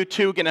asked, are you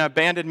too going to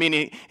abandon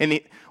me?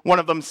 And one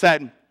of them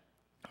said,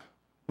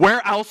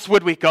 where else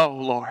would we go,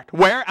 Lord?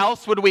 Where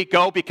else would we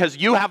go? Because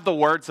you have the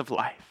words of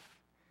life.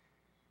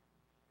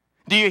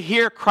 Do you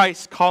hear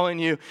Christ calling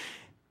you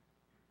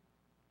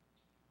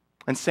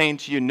and saying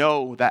to you,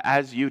 know that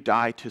as you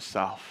die to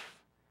self,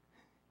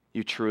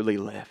 you truly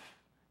live?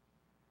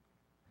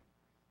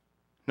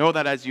 Know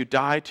that as you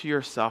die to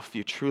yourself,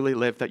 you truly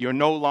live, that you're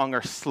no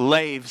longer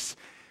slaves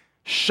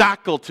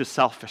shackled to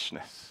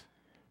selfishness,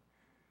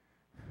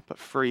 but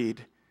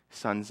freed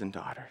sons and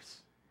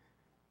daughters.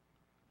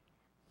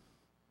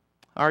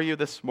 Are you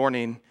this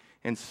morning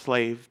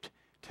enslaved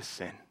to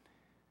sin?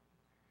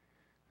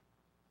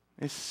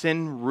 Is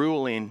sin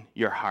ruling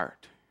your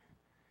heart?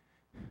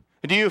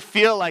 Do you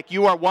feel like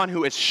you are one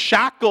who is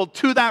shackled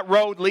to that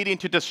road leading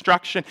to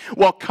destruction?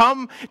 Well,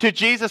 come to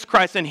Jesus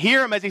Christ and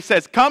hear him as he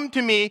says, come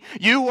to me,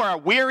 you who are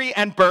weary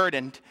and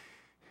burdened,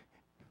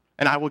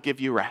 and I will give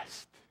you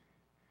rest.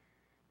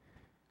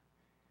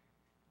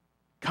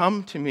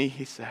 Come to me,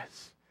 he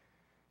says,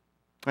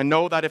 and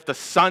know that if the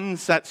Son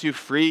sets you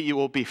free, you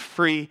will be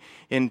free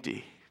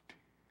indeed.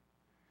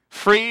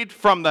 Freed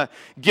from the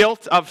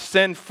guilt of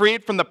sin,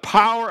 freed from the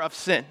power of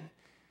sin,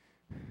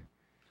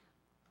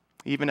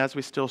 even as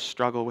we still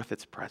struggle with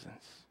its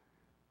presence.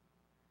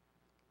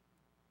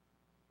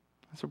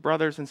 So,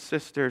 brothers and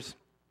sisters,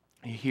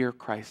 you hear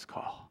Christ's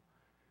call.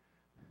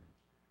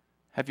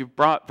 Have you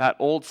brought that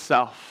old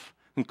self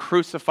and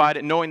crucified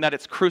it, knowing that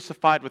it's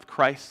crucified with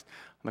Christ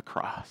on the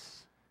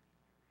cross?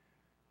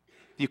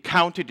 You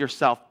counted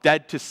yourself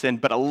dead to sin,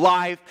 but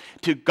alive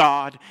to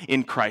God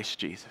in Christ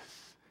Jesus.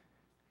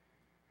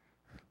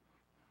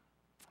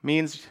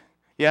 Means,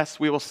 yes,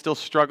 we will still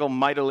struggle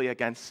mightily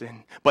against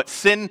sin, but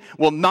sin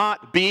will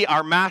not be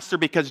our master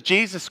because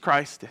Jesus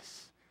Christ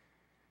is.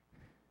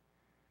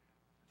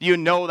 You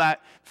know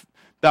that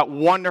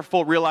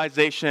wonderful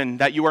realization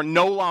that you are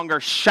no longer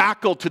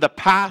shackled to the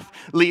path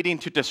leading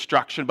to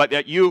destruction, but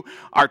that you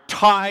are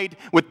tied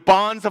with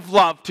bonds of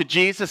love to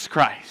Jesus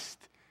Christ,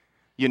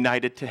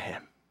 united to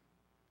him.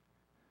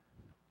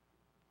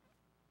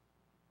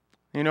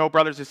 You know,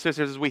 brothers and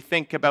sisters, as we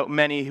think about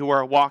many who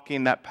are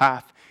walking that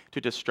path to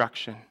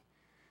destruction,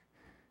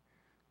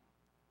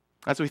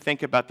 as we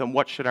think about them,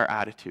 what should our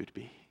attitude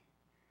be?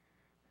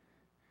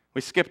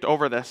 We skipped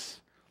over this.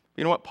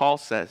 You know what Paul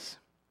says?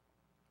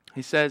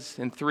 He says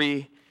in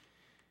 3,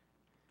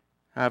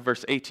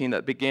 verse 18, at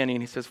the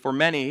beginning, he says, for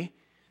many,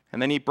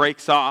 and then he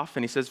breaks off,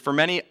 and he says, for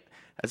many,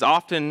 as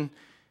often,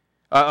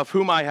 of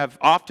whom I have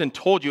often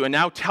told you, and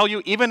now tell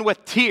you, even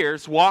with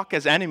tears, walk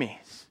as enemies.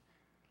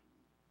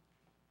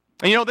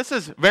 And you know, this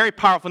is very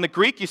powerful. In the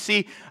Greek, you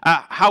see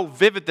how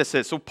vivid this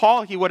is. So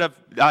Paul, he would have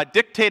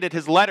dictated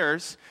his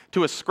letters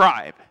to a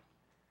scribe.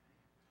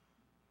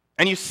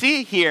 And you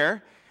see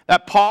here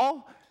that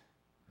Paul,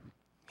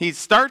 he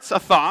starts a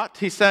thought.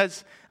 He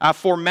says,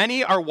 for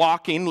many are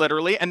walking,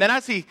 literally. And then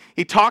as he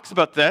talks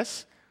about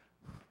this,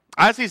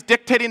 as he's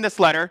dictating this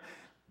letter,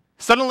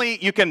 suddenly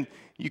you can,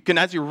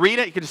 as you read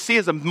it, you can see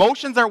his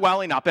emotions are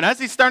welling up. And as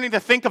he's starting to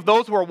think of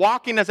those who are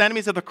walking as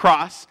enemies of the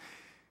cross,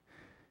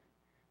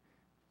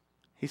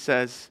 he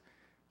says,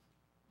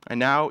 and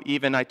now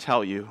even I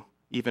tell you,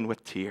 even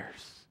with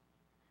tears.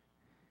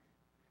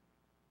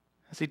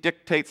 As he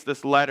dictates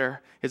this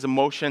letter, his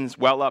emotions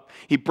well up.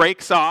 He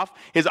breaks off,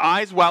 his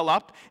eyes well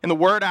up. And the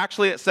word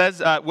actually, it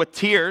says with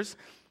tears.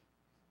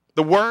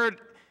 The word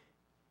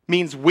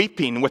means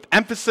weeping, with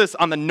emphasis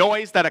on the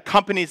noise that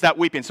accompanies that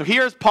weeping. So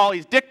here's Paul,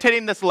 he's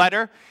dictating this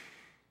letter.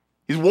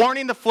 He's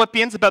warning the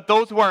Philippians about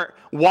those who are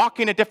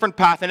walking a different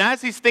path. And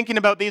as he's thinking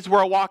about these who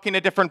are walking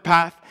a different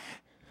path,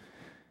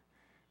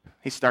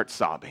 he starts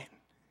sobbing.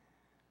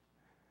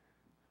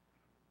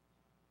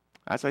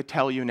 As I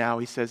tell you now,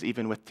 he says,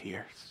 even with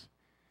tears.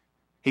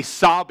 He's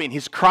sobbing,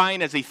 he's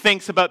crying as he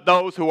thinks about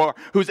those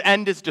whose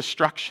end is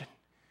destruction.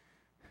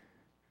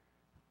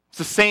 It's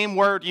the same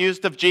word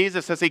used of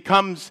Jesus as he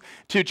comes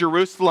to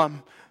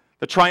Jerusalem,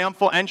 the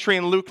triumphal entry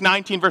in Luke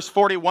 19, verse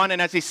 41.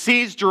 And as he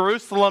sees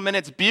Jerusalem in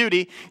its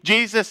beauty,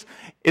 Jesus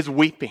is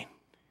weeping.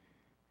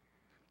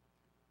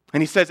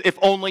 And he says, if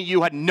only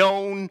you had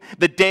known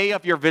the day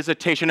of your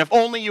visitation, if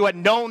only you had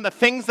known the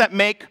things that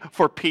make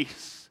for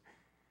peace.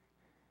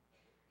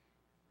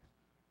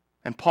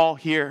 And Paul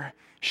here,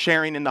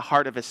 sharing in the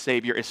heart of his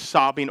Savior, is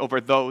sobbing over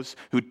those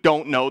who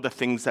don't know the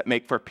things that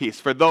make for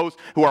peace, for those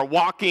who are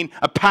walking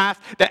a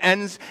path that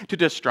ends to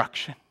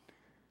destruction.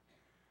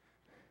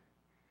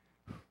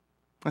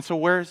 And so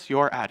where's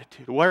your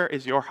attitude? Where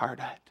is your heart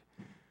at?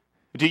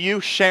 Do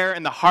you share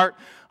in the heart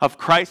of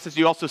Christ as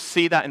you also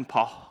see that in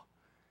Paul?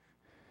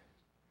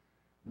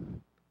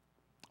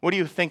 What do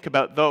you think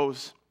about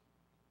those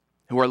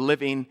who are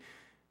living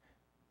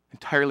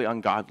entirely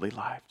ungodly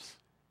lives?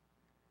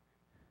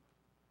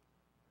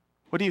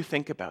 What do you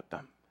think about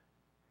them?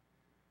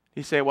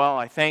 You say, well,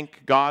 I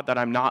thank God that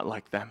I'm not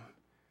like them.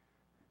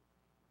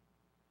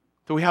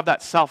 Do we have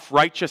that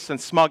self-righteous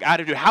and smug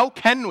attitude? How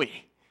can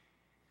we?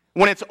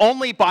 When it's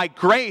only by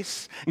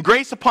grace,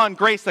 grace upon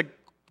grace,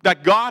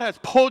 that God has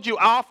pulled you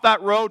off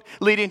that road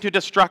leading to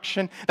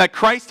destruction, that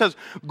Christ has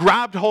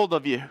grabbed hold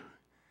of you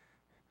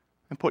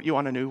and put you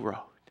on a new road.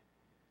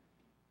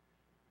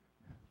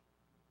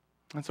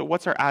 And so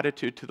what's our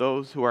attitude to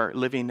those who are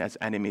living as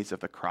enemies of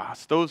the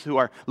cross? Those who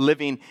are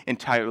living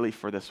entirely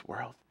for this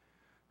world?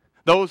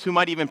 Those who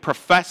might even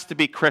profess to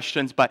be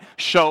Christians but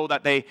show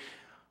that they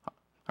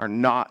are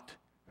not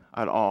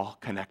at all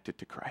connected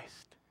to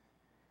Christ.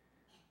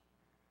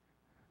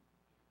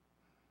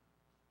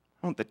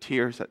 Don't the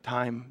tears at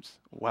times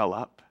well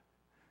up?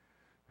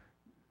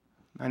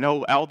 I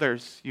know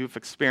elders, you've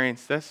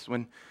experienced this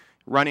when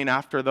running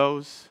after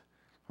those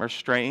who are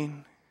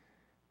straying.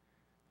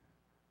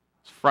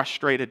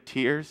 Frustrated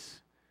tears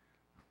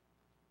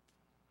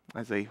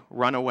as they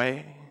run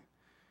away,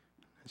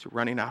 as you're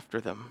running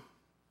after them.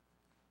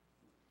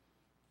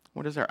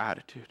 What is our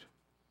attitude?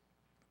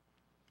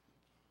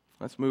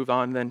 Let's move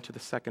on then to the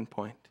second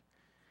point.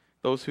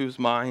 Those whose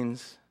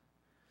minds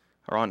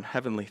are on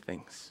heavenly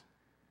things.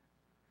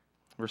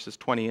 Verses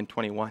 20 and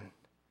 21.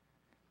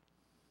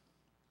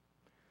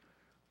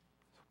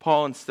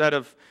 Paul,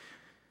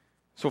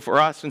 for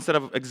us, instead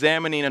of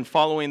examining and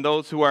following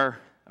those who are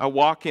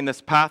walking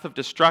this path of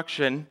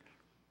destruction,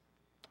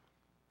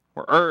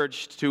 we're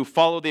urged to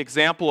follow the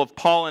example of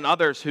Paul and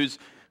others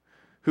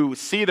who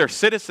see their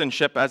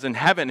citizenship as in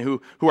heaven, who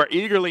are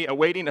eagerly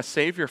awaiting a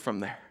Savior from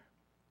there.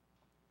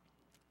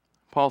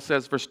 Paul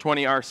says, verse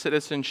 20, our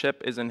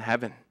citizenship is in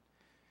heaven.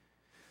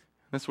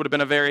 This would have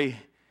been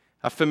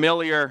a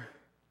familiar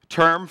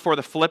term for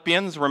the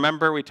Philippians.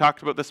 Remember, we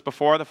talked about this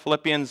before. The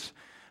Philippians,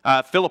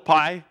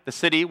 Philippi, the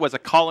city, was a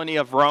colony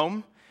of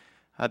Rome.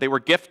 They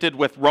were gifted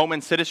with Roman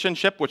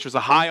citizenship, which was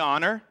a high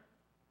honor.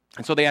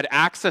 And so they had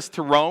access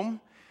to Rome.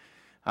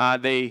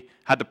 They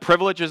had the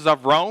privileges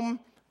of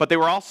Rome, but they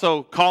were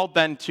also called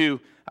then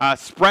to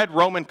spread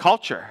Roman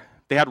culture.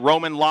 They had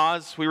Roman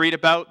laws we read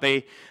about.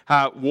 They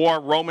wore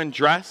Roman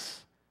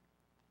dress.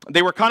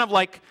 They were kind of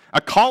like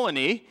a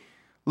colony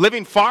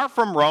living far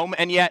from Rome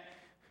and yet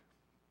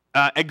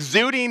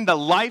exuding the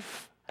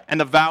life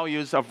and the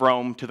values of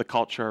Rome to the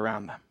culture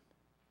around them.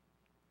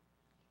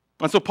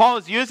 And so Paul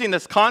is using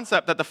this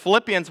concept that the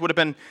Philippians would have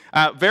been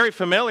very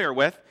familiar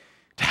with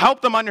to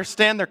help them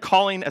understand their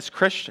calling as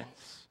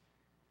Christians.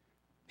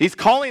 He's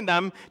calling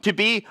them to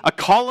be a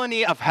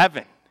colony of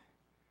heaven.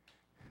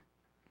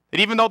 That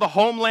even though the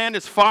homeland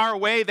is far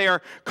away, they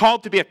are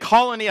called to be a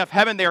colony of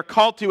heaven. They are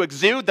called to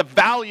exude the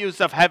values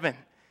of heaven,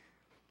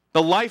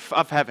 the life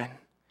of heaven,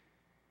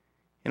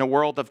 in a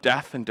world of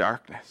death and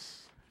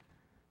darkness.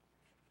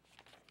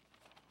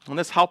 And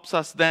this helps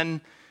us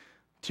then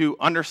to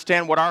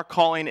understand what our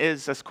calling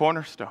is as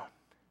Cornerstone.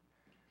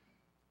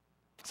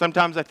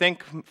 Sometimes I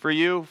think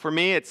for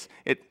me, it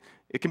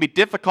can be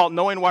difficult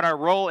knowing what our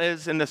role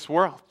is in this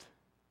world.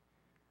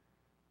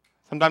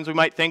 Sometimes we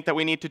might think that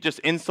we need to just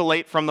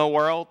insulate from the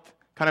world,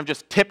 kind of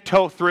just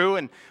tiptoe through,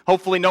 and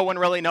hopefully no one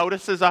really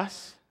notices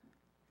us.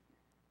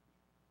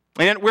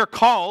 And we're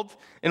called,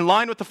 in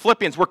line with the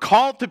Philippians, we're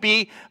called to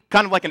be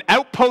kind of like an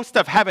outpost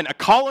of heaven, a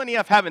colony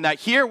of heaven. That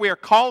here we are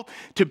called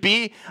to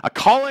be a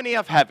colony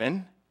of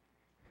heaven,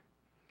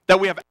 that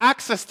we have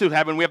access to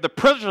heaven, we have the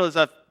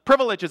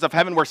privileges of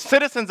heaven, we're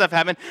citizens of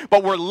heaven,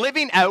 but we're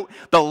living out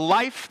the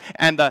life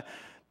and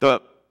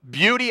the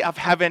beauty of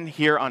heaven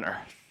here on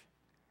earth.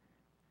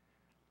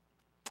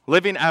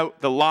 Living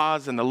out the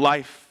laws and the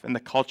life and the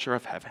culture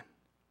of heaven.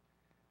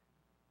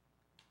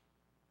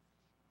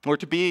 We're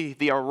to be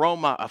the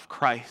aroma of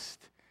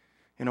Christ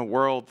in a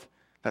world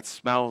that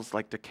smells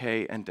like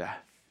decay and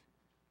death.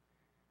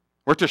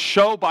 We're to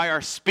show by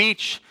our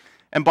speech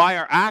and by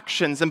our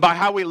actions and by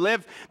how we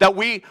live that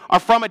we are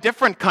from a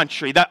different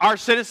country, that our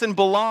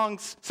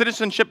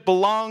citizenship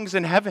belongs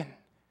in heaven.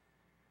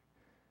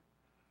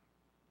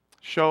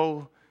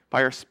 Show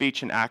by our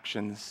speech and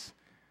actions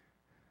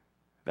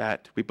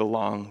that we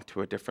belong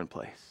to a different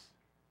place.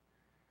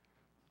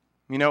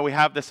 You know, we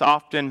have this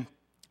often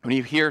when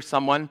you hear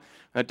someone,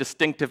 a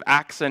distinctive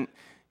accent,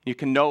 you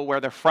can know where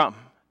they're from.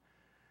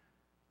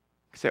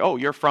 You say, oh,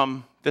 you're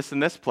from this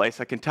and this place.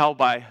 I can tell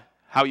by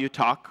how you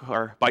talk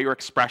or by your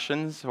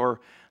expressions or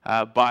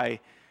by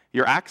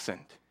your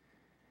accent.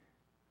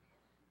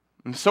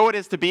 And so it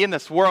is to be in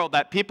this world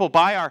that people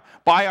by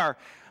our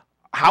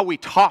how we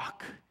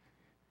talk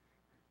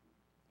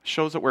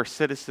shows that we're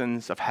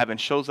citizens of heaven,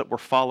 shows that we're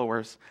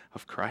followers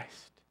of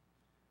Christ.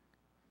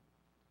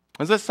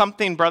 Is this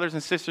something, brothers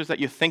and sisters, that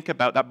you think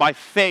about, that by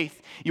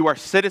faith you are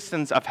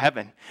citizens of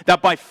heaven,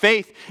 that by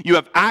faith you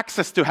have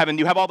access to heaven,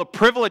 you have all the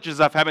privileges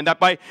of heaven, that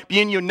by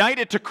being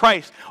united to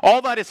Christ,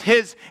 all that is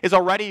His is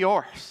already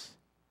yours?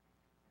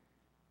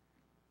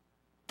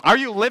 Are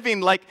you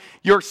living like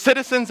you're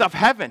citizens of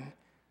heaven,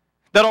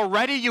 that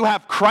already you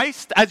have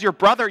Christ as your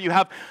brother, you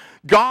have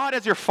God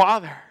as your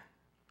Father,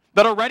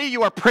 that already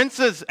you are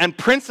princes and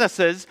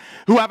princesses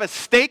who have a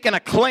stake and a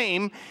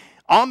claim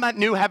on that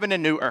new heaven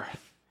and new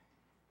earth?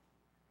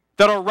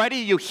 That already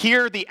you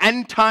hear the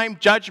end-time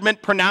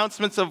judgment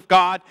pronouncements of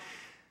God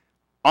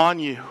on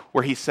you,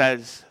 where He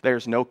says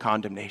there's no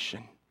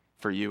condemnation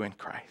for you in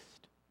Christ.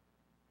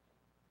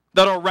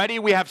 That already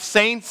we have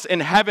saints in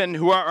heaven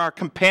who are our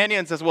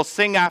companions, as we'll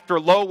sing after,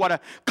 lo, what a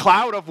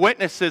cloud of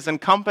witnesses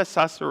encompass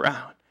us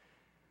around.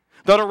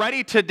 That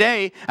already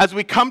today, as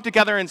we come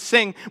together and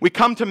sing, we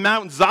come to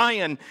Mount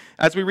Zion,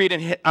 as we read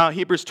in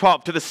Hebrews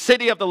 12, to the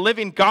city of the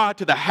living God,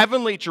 to the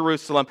heavenly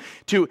Jerusalem,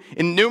 to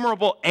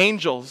innumerable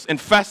angels in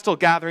festal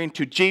gathering,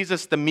 to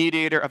Jesus, the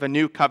mediator of a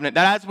new covenant.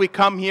 That as we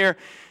come here,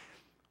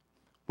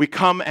 we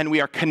come and we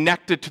are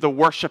connected to the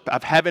worship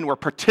of heaven. We're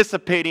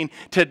participating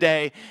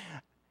today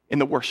in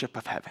the worship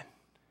of heaven.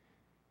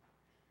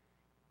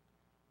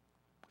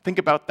 Think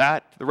about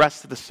that the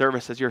rest of the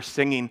service as you're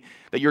singing,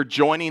 that you're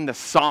joining the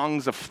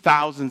songs of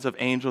thousands of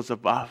angels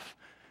above.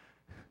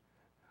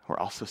 We're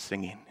also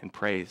singing in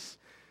praise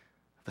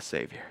of the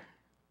Savior.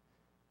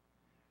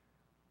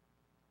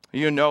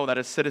 You know that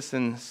as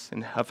citizens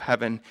of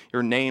heaven,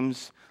 your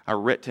names are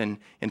written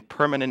in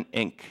permanent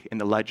ink in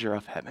the ledger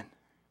of heaven.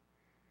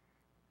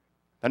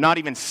 That not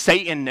even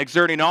Satan,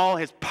 exerting all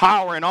his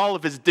power and all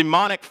of his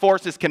demonic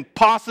forces, can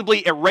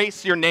possibly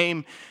erase your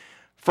name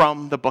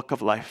from the book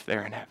of life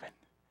there in heaven.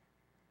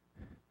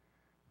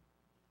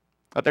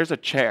 But there's a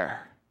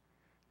chair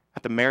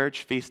at the marriage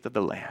feast of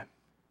the Lamb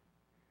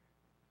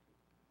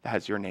that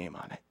has your name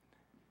on it.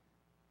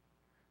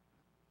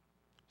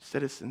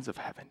 Citizens of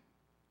heaven.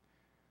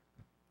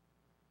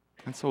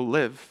 And so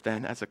live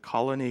then as a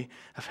colony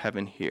of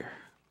heaven here.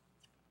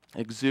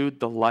 Exude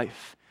the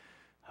life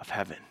of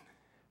heaven,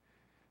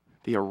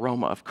 the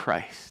aroma of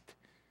Christ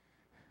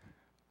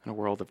in a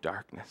world of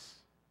darkness.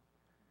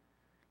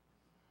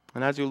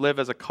 And as you live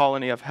as a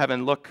colony of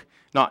heaven, look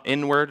not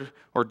inward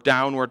or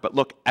downward, but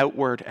look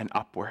outward and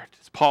upward.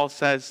 As Paul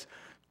says,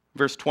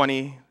 verse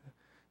 20,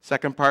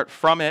 second part,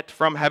 from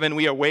heaven,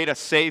 we await a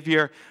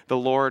Savior, the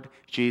Lord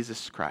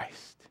Jesus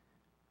Christ.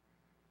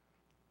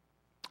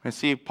 And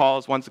see, Paul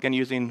is once again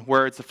using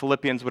words the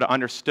Philippians would have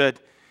understood.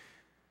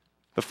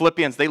 The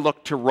Philippians, they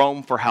looked to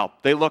Rome for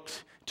help. They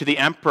looked to the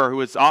emperor, who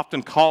is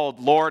often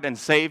called Lord and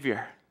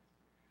Savior.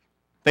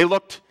 They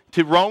looked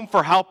to Rome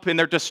for help in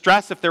their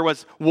distress if there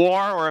was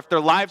war or if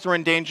their lives were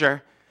in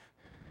danger.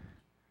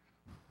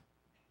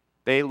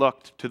 They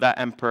looked to that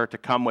emperor to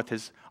come with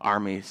his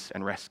armies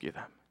and rescue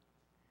them.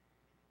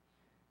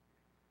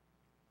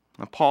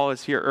 And Paul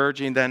is here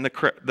urging then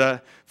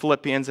the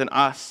Philippians and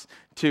us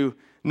to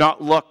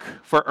not look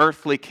for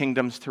earthly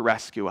kingdoms to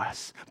rescue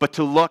us, but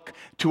to look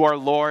to our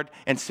Lord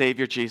and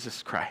Savior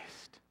Jesus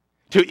Christ.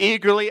 To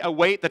eagerly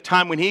await the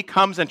time when he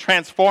comes and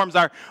transforms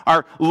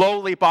our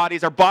lowly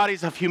bodies, our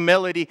bodies of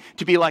humility,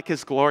 to be like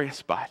his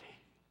glorious body.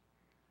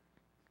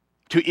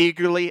 To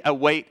eagerly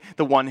await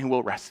the one who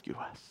will rescue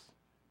us.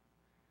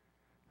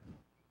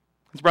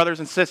 As brothers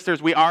and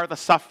sisters, we are the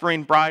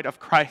suffering bride of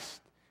Christ.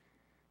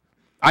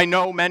 I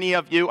know many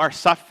of you are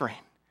suffering.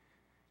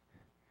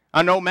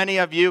 I know many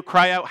of you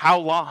cry out, how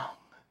long?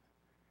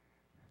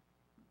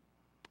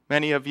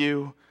 Many of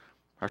you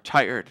are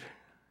tired,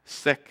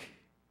 sick,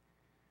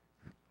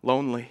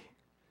 lonely,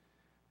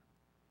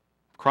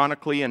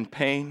 chronically in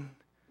pain,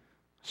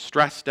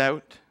 stressed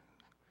out,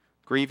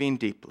 grieving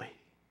deeply.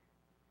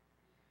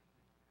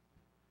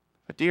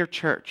 But dear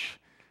church,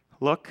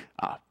 look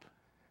up.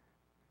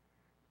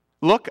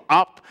 Look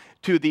up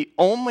to the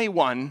only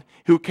one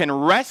who can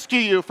rescue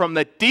you from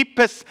the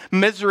deepest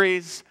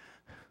miseries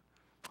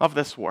of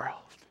this world.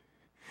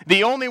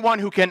 The only one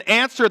who can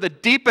answer the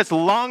deepest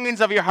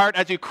longings of your heart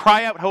as you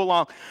cry out, how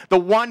long? The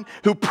one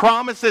who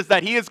promises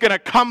that he is going to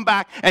come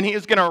back and he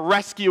is going to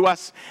rescue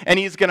us and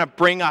he is going to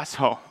bring us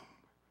home.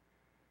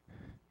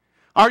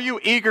 Are you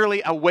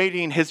eagerly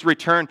awaiting his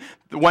return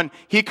when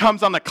he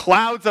comes on the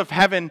clouds of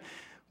heaven,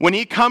 when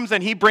he comes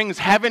and he brings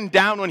heaven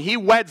down, when he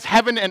weds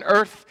heaven and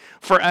earth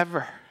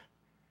forever?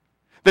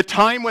 The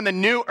time when the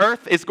new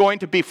earth is going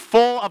to be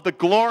full of the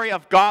glory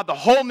of God. The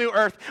whole new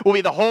earth will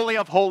be the Holy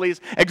of Holies,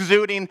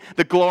 exuding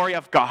the glory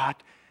of God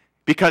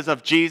because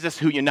of Jesus,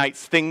 who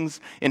unites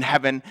things in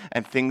heaven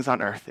and things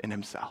on earth in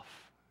himself.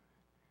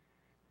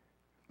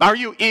 Are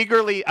you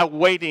eagerly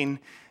awaiting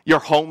your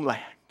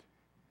homeland?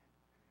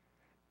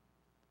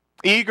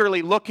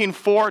 Eagerly looking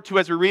forward to,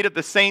 as we read it,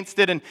 the saints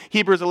did in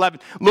Hebrews 11,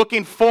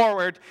 looking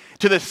forward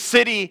to the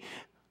city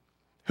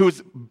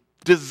whose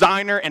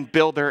designer and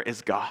builder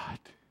is God.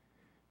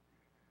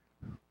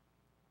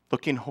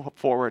 Looking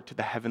forward to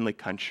the heavenly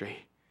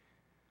country.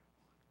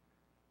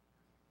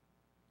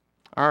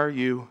 Are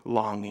you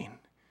longing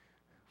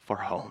for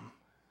home?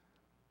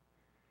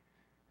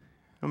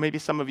 Or maybe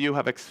some of you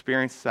have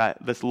experienced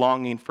this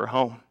longing for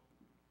home.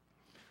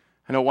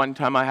 I know one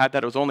time I had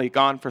that. I was only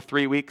gone for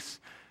 3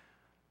 weeks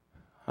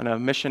on a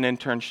mission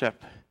internship.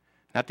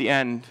 At the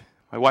end,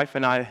 my wife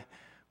and I,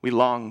 we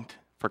longed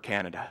for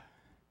Canada.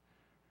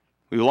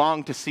 We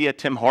longed to see a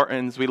Tim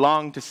Hortons. We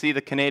longed to see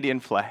the Canadian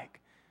flag.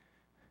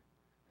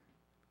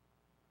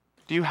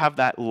 Do you have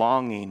that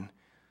longing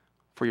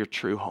for your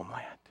true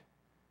homeland?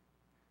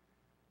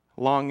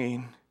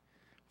 Longing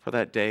for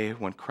that day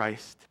when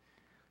Christ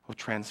will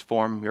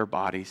transform your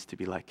bodies to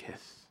be like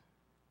his.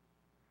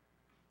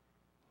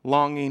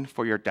 Longing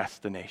for your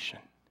destination.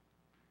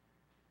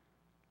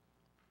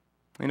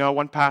 You know,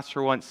 one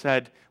pastor once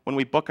said, when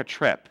we book a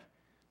trip,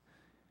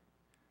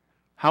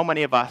 how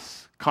many of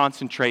us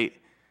concentrate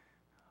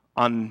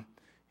on,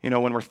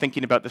 when we're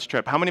thinking about this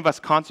trip? How many of us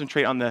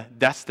concentrate on the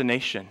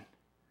destination?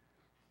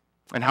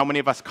 And how many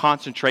of us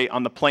concentrate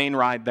on the plane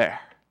ride there?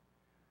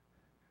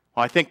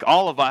 Well, I think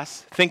all of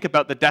us think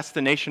about the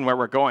destination where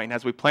we're going.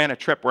 As we plan a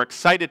trip, we're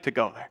excited to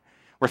go there.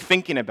 We're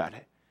thinking about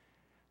it.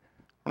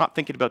 We're not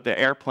thinking about the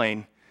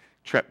airplane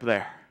trip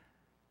there.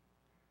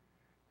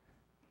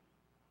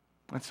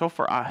 And so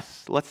for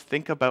us, let's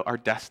think about our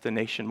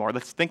destination more.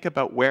 Let's think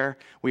about where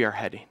we are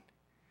heading.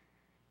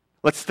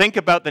 Let's think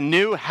about the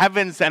new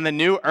heavens and the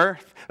new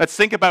earth. Let's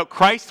think about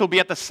Christ will be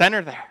at the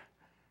center there.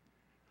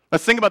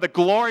 Let's think about the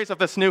glories of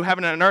this new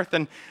heaven and earth.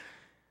 And I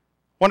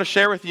want to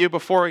share with you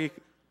before we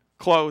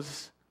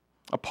close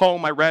a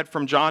poem I read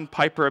from John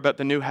Piper about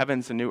the new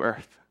heavens and new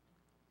earth.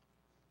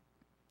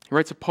 He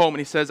writes a poem and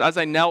he says, "As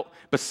I knelt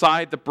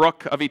beside the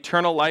brook of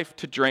eternal life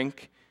to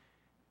drink,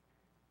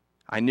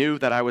 I knew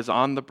that I was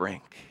on the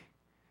brink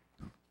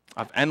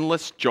of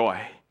endless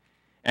joy.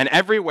 And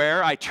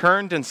everywhere I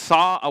turned and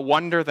saw a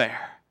wonder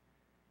there.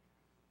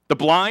 The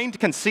blind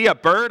can see a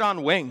bird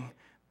on wing.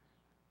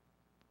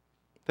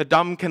 The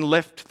dumb can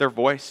lift their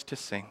voice to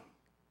sing.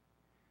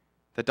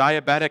 The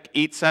diabetic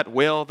eats at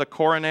will. The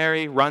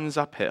coronary runs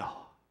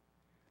uphill.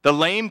 The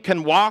lame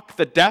can walk.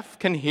 The deaf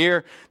can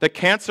hear. The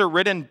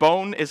cancer-ridden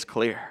bone is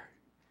clear.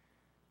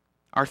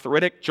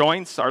 Arthritic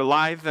joints are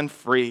lithe and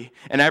free,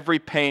 and every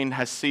pain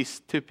has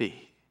ceased to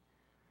be.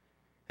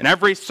 And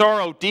every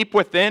sorrow deep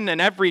within, and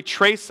every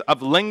trace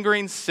of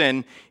lingering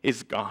sin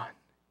is gone.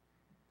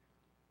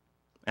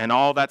 And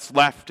all that's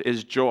left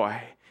is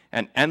joy,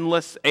 and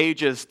endless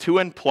ages to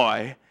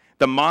employ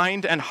the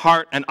mind and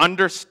heart and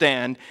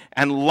understand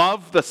and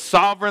love the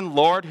sovereign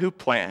Lord who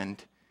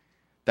planned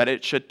that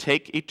it should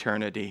take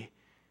eternity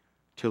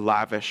to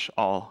lavish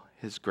all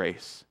his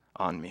grace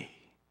on me."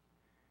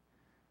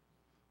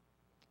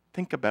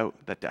 Think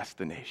about the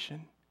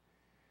destination.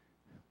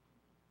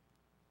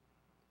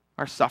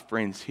 Our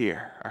sufferings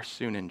here are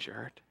soon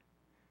endured.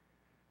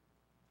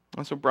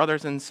 And so,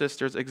 brothers and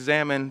sisters,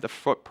 examine the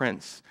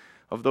footprints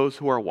of those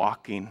who are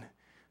walking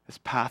this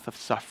path of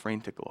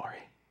suffering to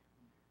glory.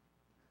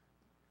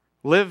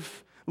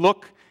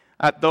 Look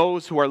at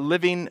those who are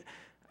living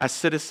as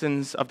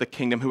citizens of the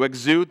kingdom, who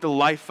exude the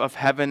life of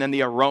heaven and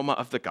the aroma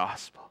of the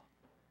gospel.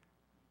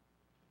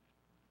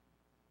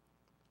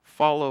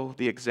 Follow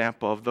the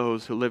example of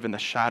those who live in the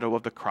shadow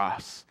of the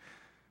cross,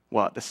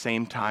 while at the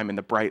same time in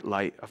the bright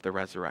light of the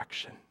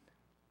resurrection.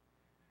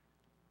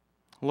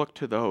 Look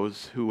to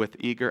those who with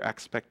eager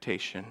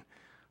expectation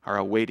are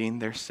awaiting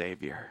their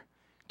Savior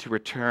to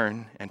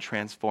return and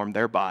transform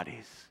their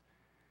bodies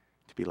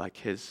to be like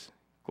his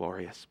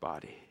glorious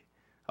body.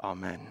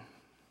 Amen.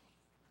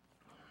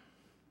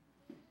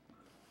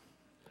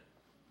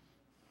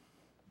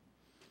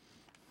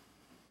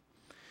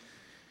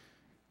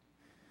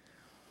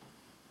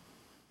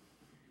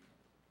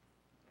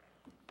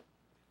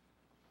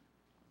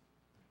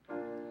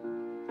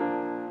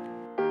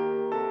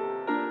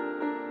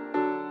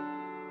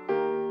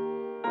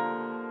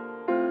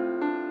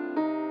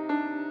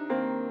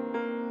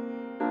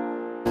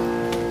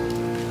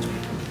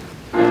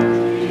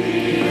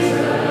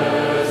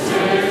 Jesus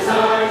is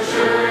our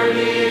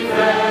journey.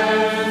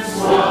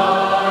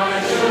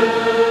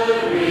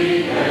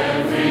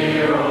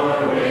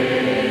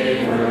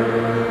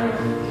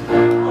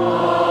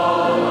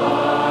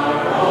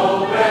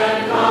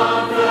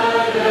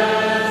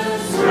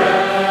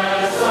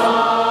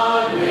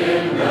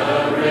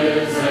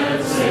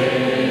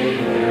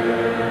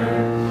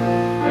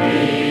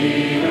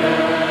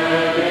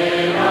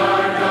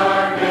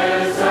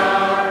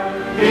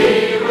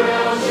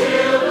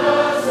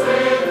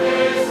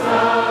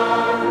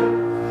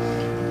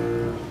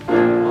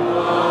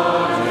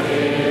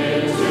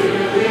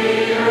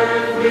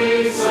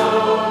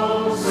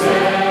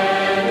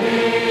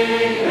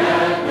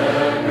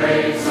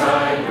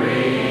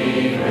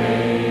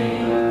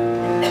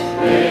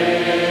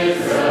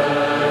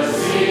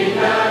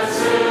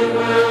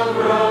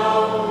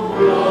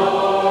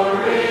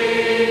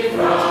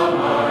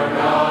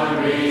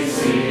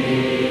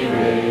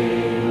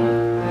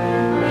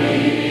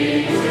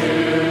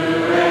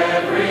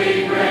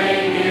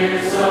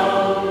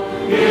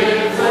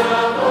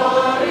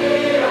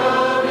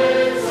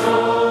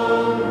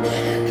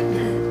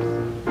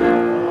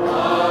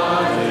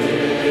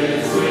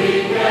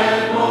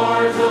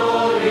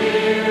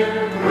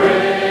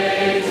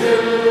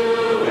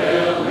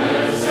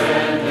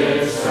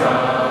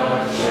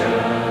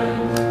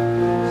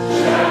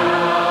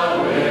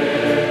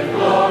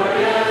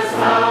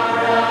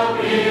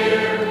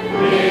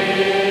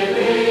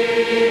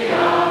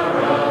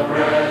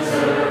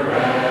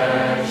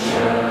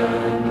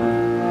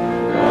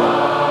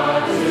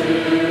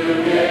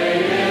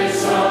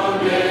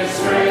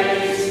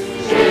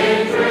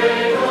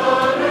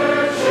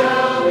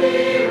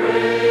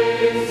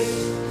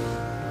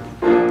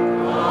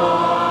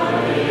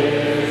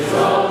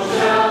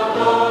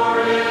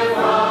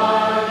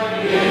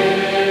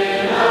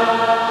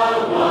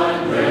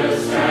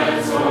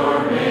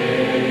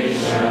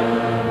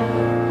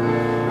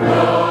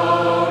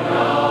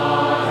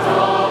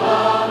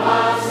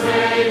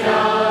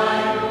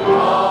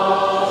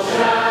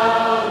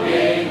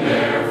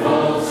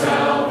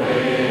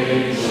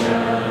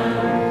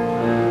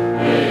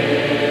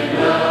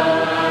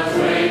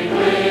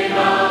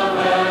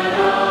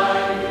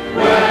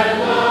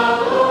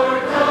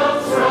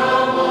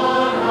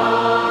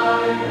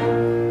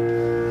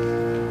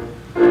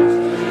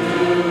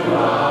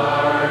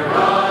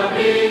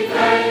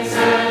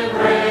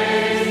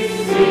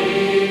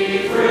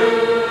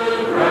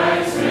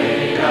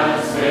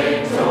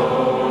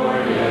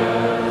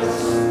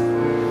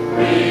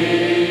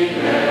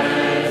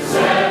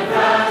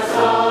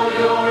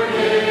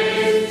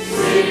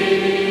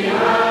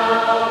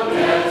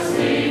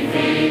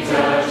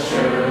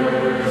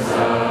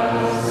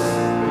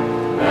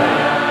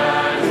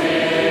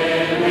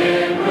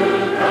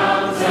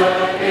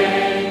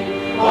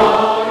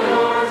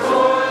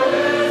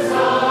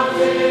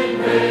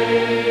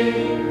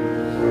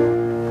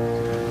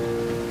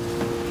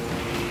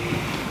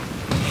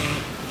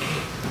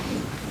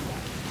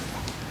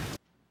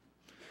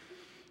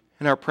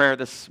 In our prayer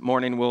this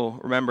morning, we'll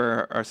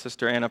remember our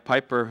sister Anna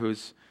Piper,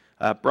 whose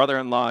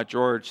brother-in-law,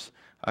 George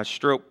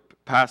Stroop,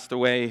 passed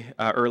away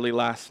early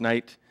last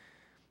night.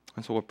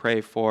 And so we'll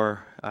pray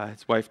for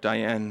his wife,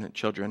 Diane,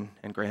 children,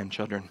 and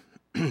grandchildren.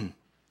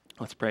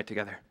 Let's pray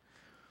together.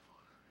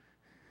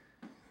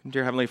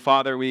 Dear Heavenly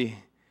Father, we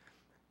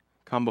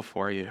come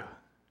before you.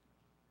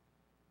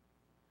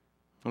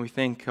 And we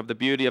think of the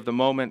beauty of the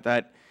moment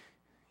that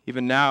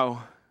even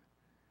now,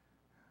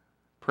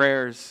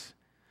 prayers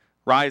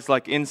rise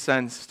like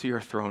incense to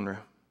your throne room.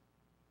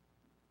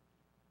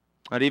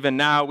 That even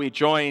now we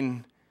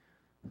join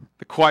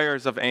the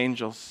choirs of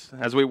angels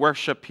as we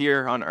worship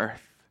here on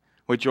earth.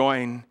 We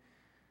join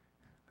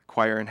the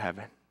choir in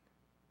heaven.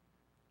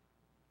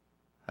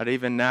 That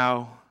even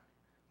now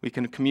we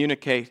can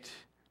communicate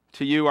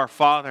to you, our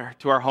Father,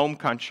 to our home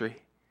country.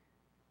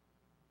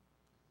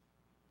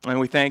 And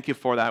we thank you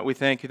for that. We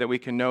thank you that we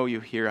can know you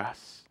hear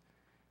us,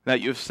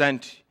 that you've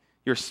sent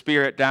your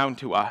Spirit down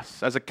to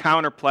us as a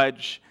counter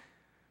pledge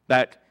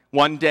that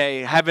one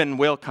day heaven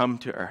will come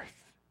to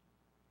earth.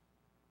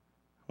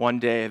 One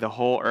day the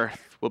whole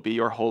earth will be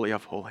your holy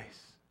of holies.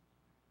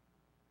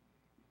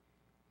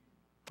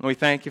 And we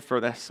thank you for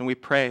this, and we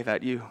pray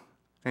that you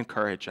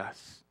encourage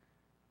us.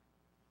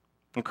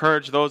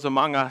 Encourage those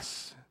among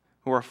us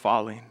who are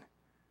falling,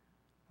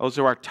 those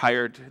who are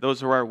tired,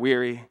 those who are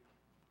weary.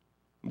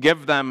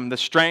 Give them the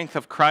strength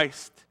of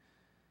Christ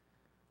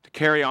to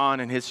carry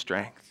on in his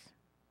strength,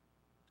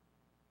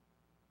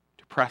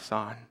 to press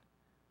on,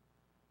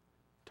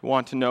 to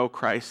want to know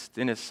Christ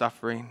in his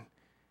suffering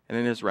and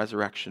in his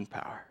resurrection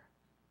power.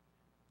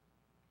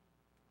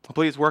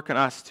 Please work in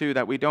us too,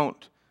 that we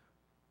don't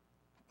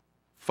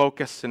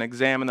focus and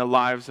examine the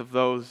lives of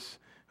those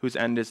whose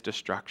end is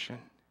destruction,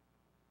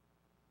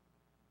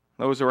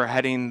 those who are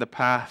heading the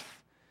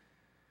path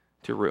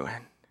to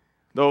ruin,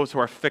 those who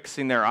are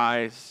fixing their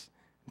eyes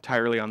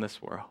entirely on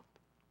this world.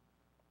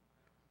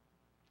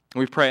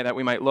 We pray that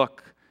we might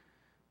look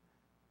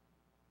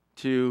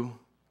to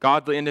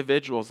godly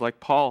individuals like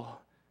Paul,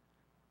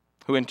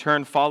 who in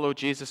turn follow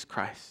Jesus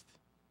Christ,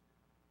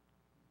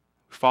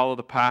 follow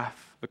the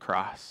path, the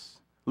cross,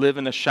 live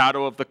in the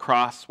shadow of the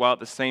cross while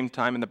at the same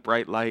time in the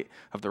bright light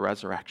of the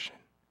resurrection.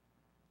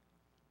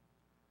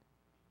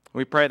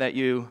 We pray that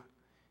you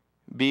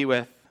be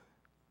with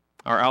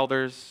our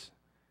elders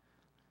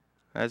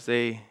as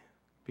they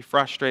be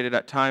frustrated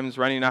at times,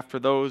 running after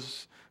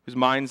those whose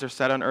minds are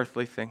set on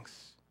earthly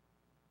things.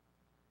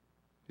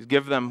 Please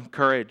give them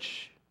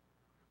courage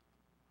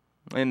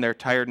in their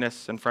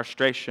tiredness and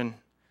frustration.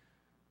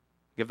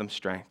 Give them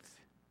strength.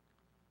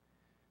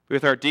 Be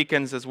with our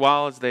deacons as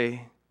well as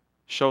they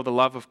show the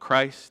love of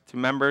Christ to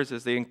members,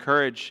 as they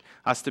encourage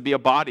us to be a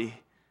body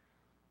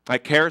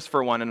that cares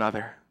for one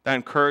another, that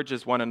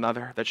encourages one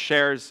another, that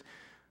shares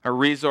our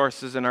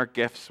resources and our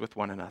gifts with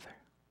one another.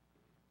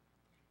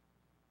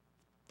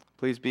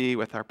 Please be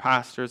with our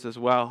pastors as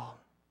well.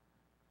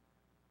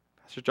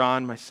 Pastor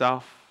John,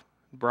 myself,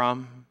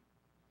 Bram.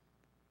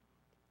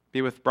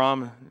 Be with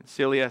Bram and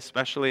Celia,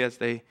 especially as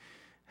they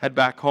head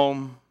back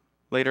home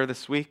later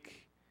this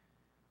week.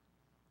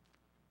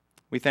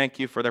 We thank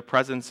you for their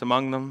presence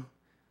among them.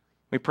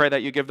 We pray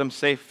that you give them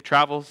safe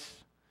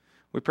travels.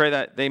 We pray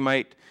that they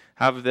might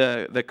have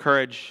the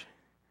courage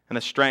and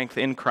the strength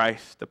in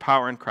Christ, the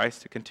power in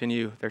Christ to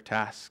continue their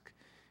task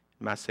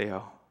in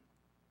Maceo.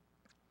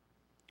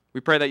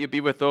 We pray that you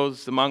be with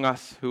those among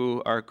us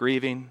who are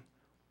grieving.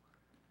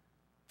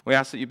 We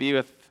ask that you be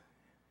with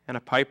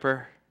Anna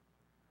Piper,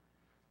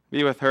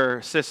 be with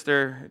her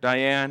sister,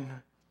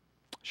 Diane.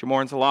 She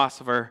mourns the loss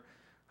of her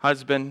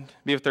husband.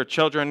 Be with their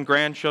children,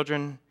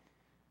 grandchildren.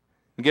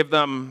 And give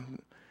them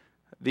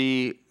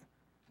the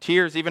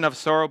tears even of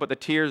sorrow, but the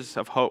tears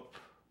of hope,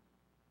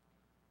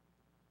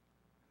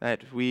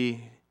 that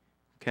we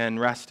can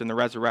rest in the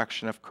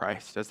resurrection of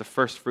Christ as the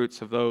first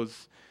fruits of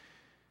those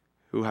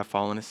who have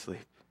fallen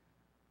asleep.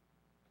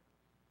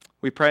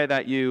 We pray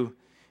that you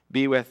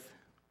be with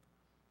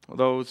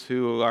those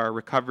who are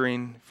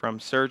recovering from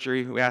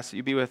surgery. We ask that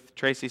you be with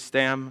Tracy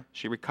Stam.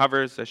 She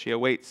recovers as she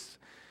awaits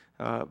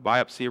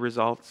biopsy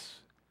results.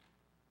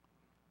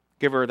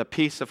 Give her the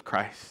peace of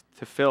Christ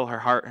to fill her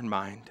heart and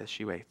mind as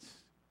she waits.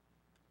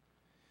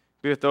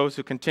 Be with those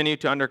who continue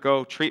to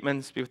undergo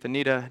treatments. Be with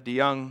Anita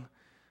DeYoung,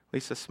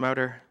 Lisa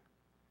Smouter.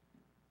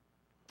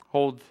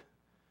 Hold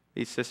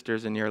these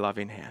sisters in your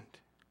loving hand.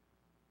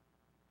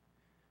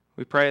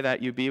 We pray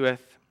that you be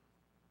with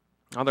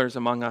others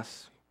among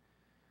us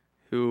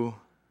who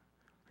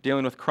are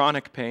dealing with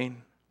chronic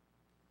pain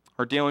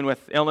or dealing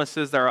with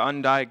illnesses that are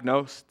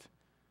undiagnosed,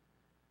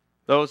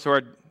 those who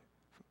are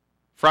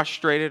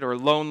frustrated or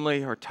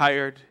lonely or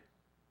tired,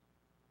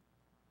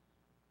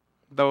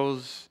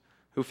 those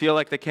who feel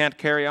like they can't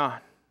carry on.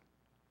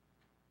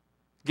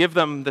 Give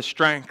them the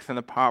strength and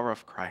the power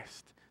of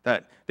Christ,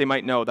 that they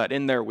might know that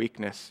in their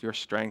weakness your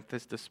strength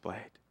is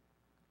displayed.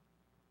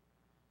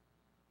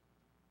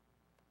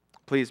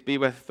 Please be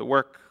with the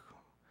work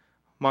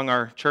among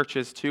our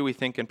churches too. We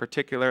think in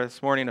particular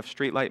this morning of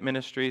Streetlight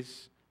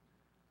Ministries.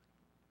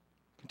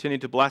 Continue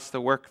to bless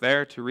the work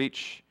there to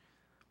reach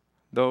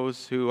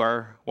those who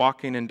are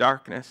walking in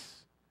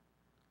darkness.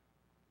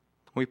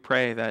 We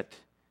pray that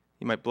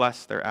you might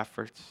bless their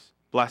efforts,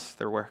 bless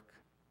their work.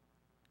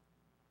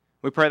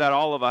 We pray that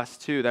all of us,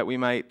 too, that we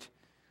might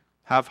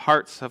have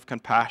hearts of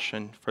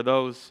compassion for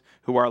those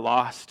who are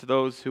lost,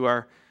 those who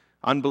are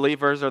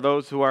unbelievers, or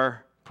those who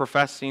are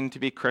professing to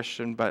be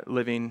Christian but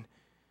living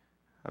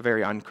a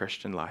very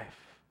unchristian life.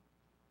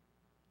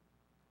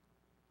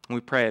 We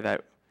pray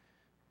that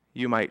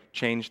you might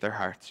change their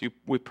hearts.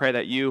 We pray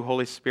that you,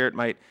 Holy Spirit,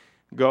 might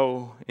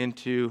go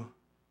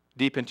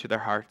deep into their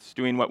hearts,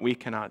 doing what we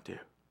cannot do,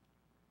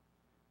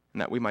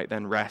 and that we might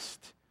then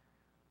rest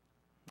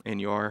in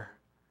your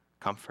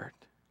comfort.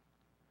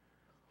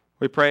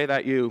 We pray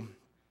that you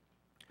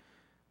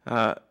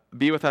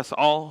be with us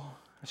all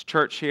as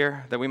church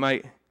here, that we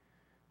might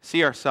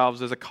see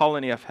ourselves as a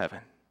colony of heaven,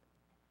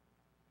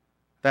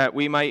 that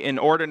we might in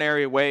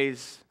ordinary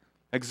ways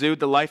exude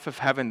the life of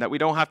heaven, that we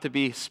don't have to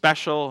be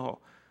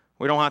special,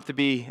 we don't have to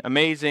be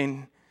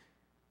amazing,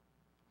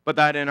 but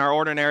that in our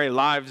ordinary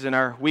lives, in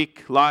our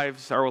weak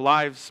lives, our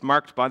lives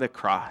marked by the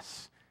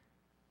cross,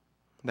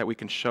 that we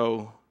can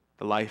show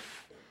the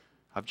life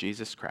of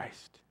Jesus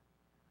Christ.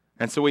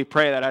 And so we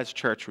pray that as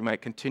church we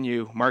might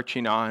continue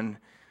marching on,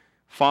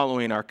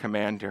 following our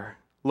commander,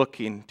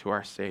 looking to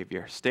our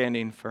Savior,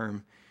 standing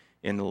firm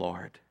in the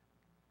Lord.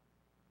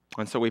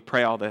 And so we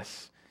pray all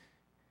this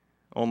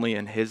only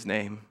in His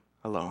name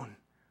alone.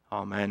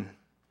 Amen.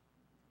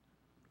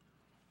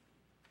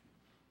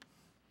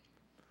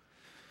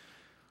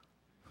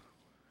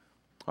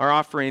 Our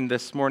offering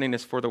this morning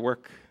is for the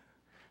work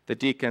the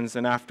deacons,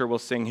 and after we'll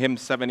sing hymn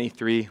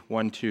 73,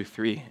 1, 2,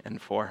 3,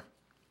 and 4.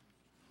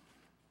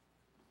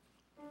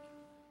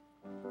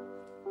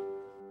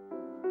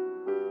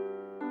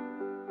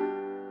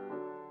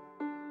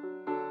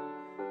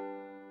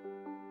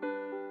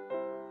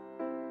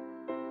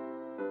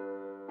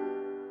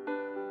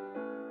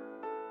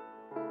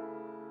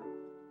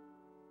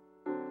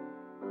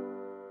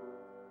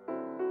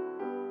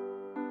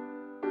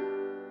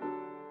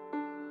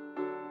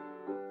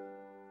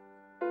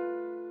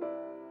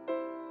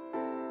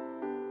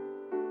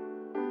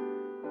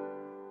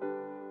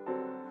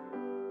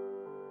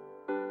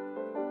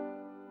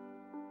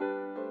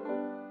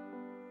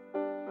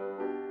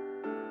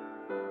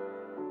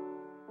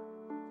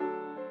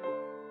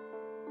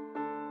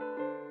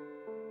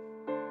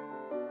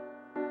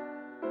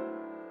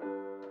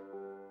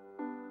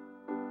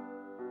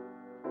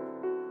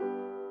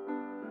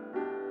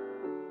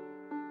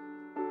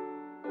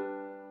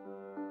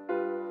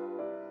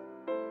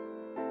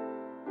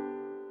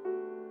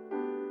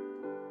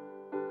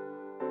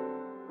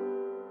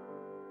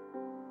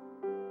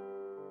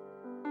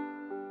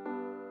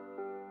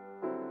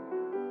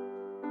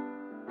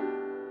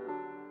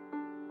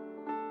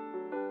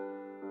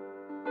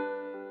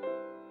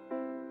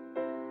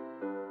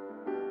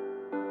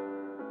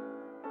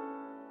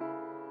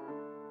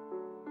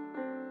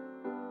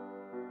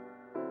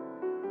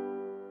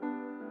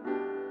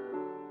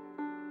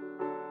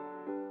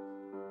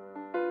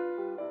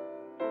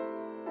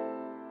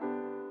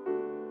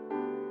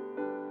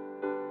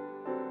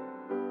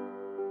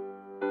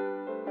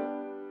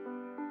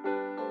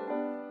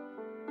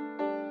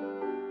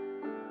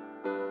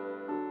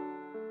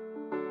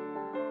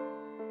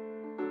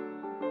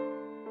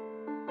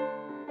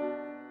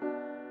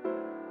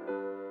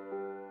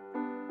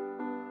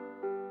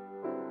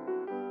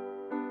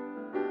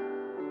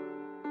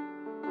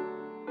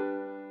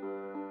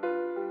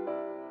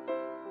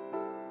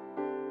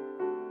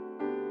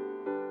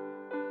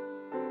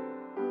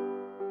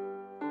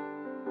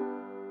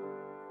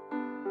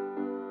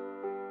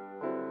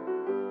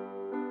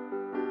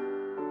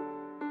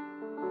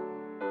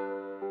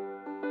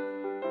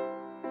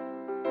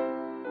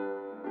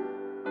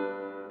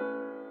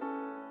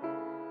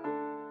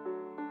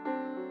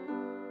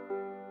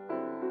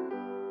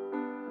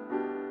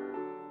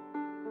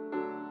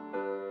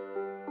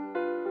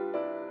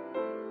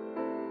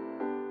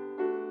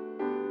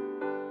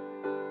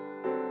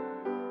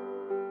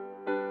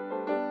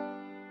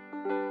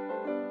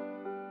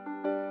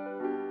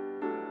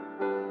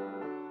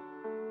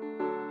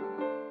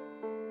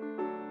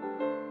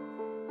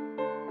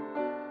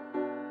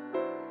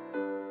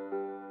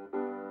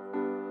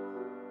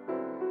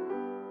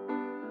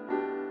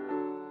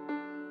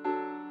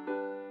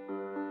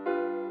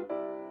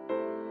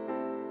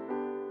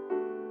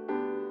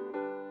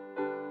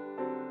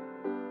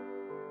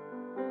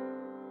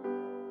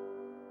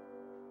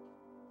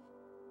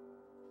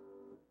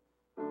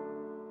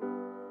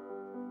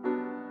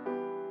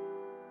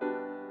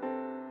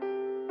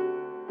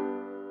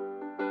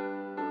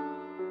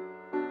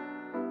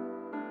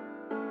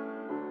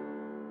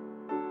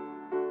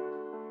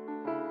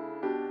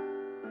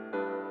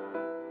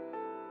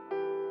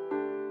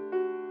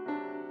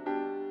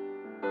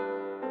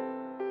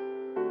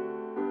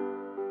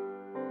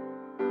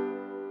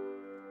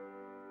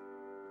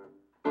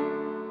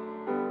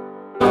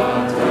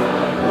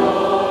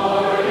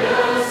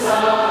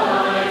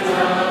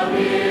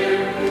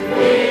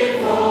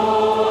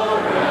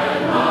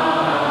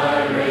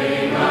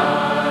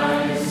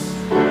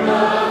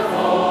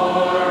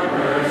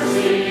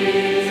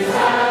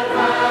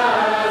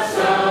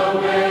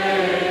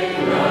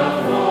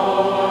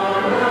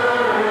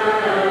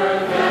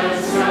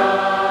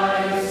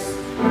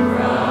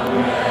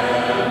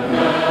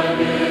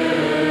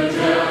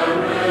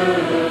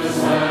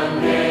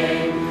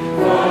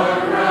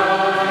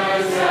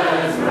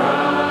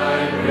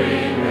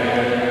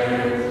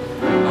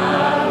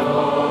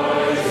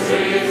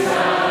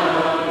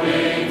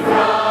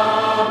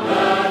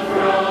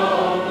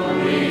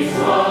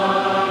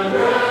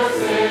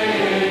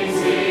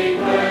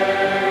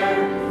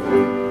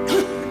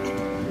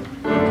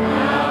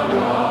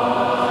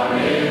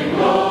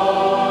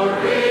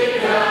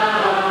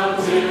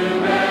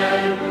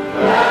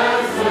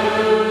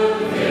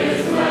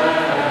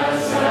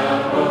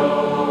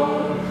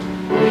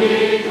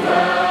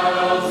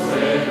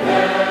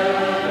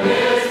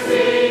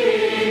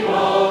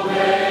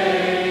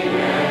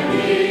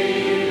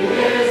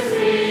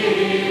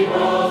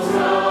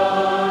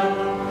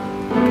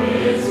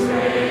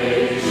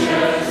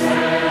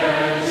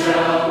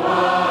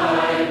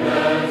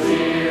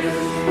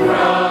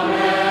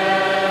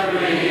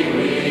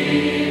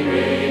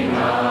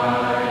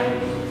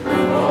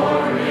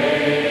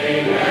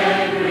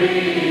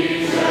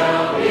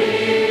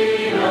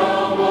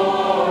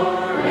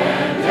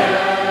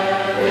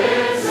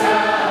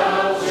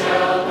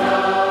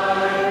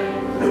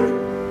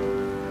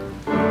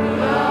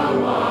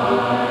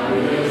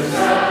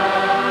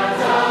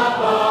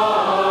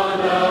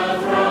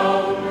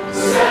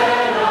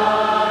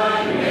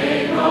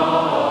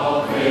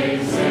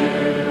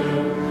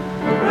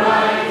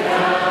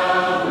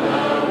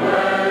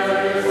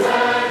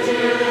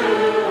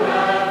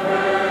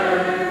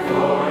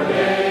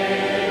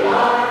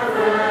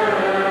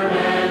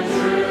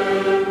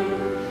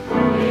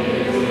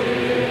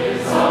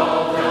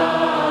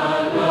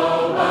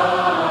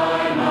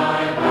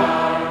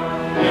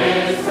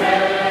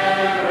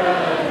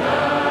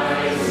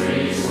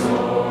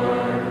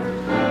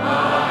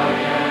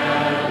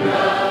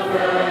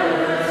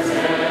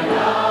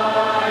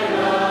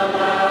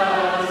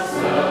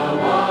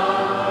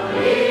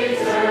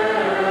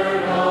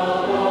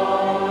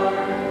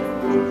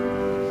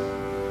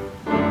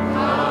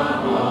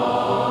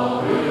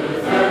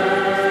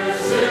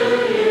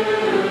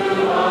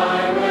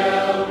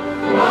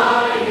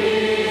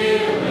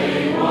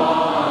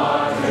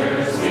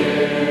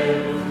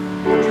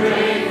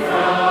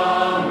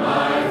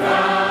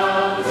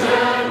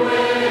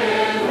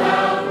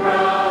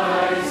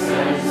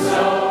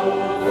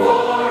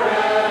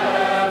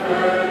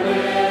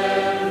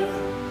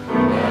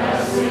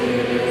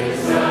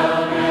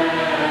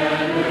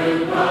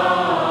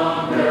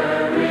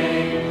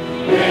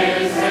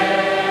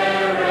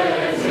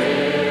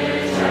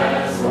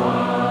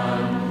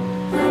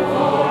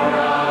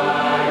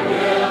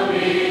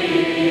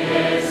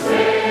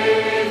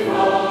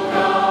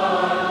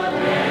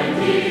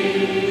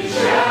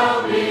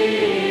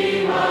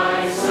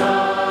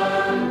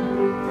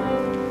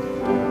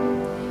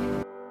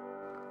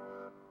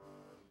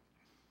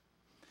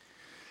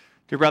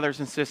 Dear brothers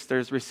and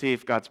sisters,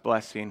 receive God's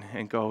blessing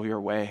and go your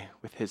way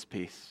with his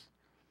peace.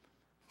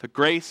 The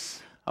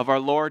grace of our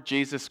Lord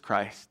Jesus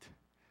Christ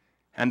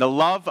and the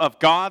love of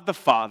God the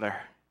Father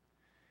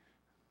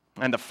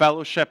and the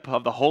fellowship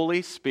of the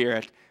Holy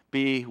Spirit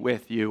be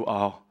with you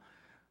all.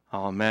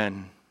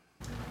 Amen.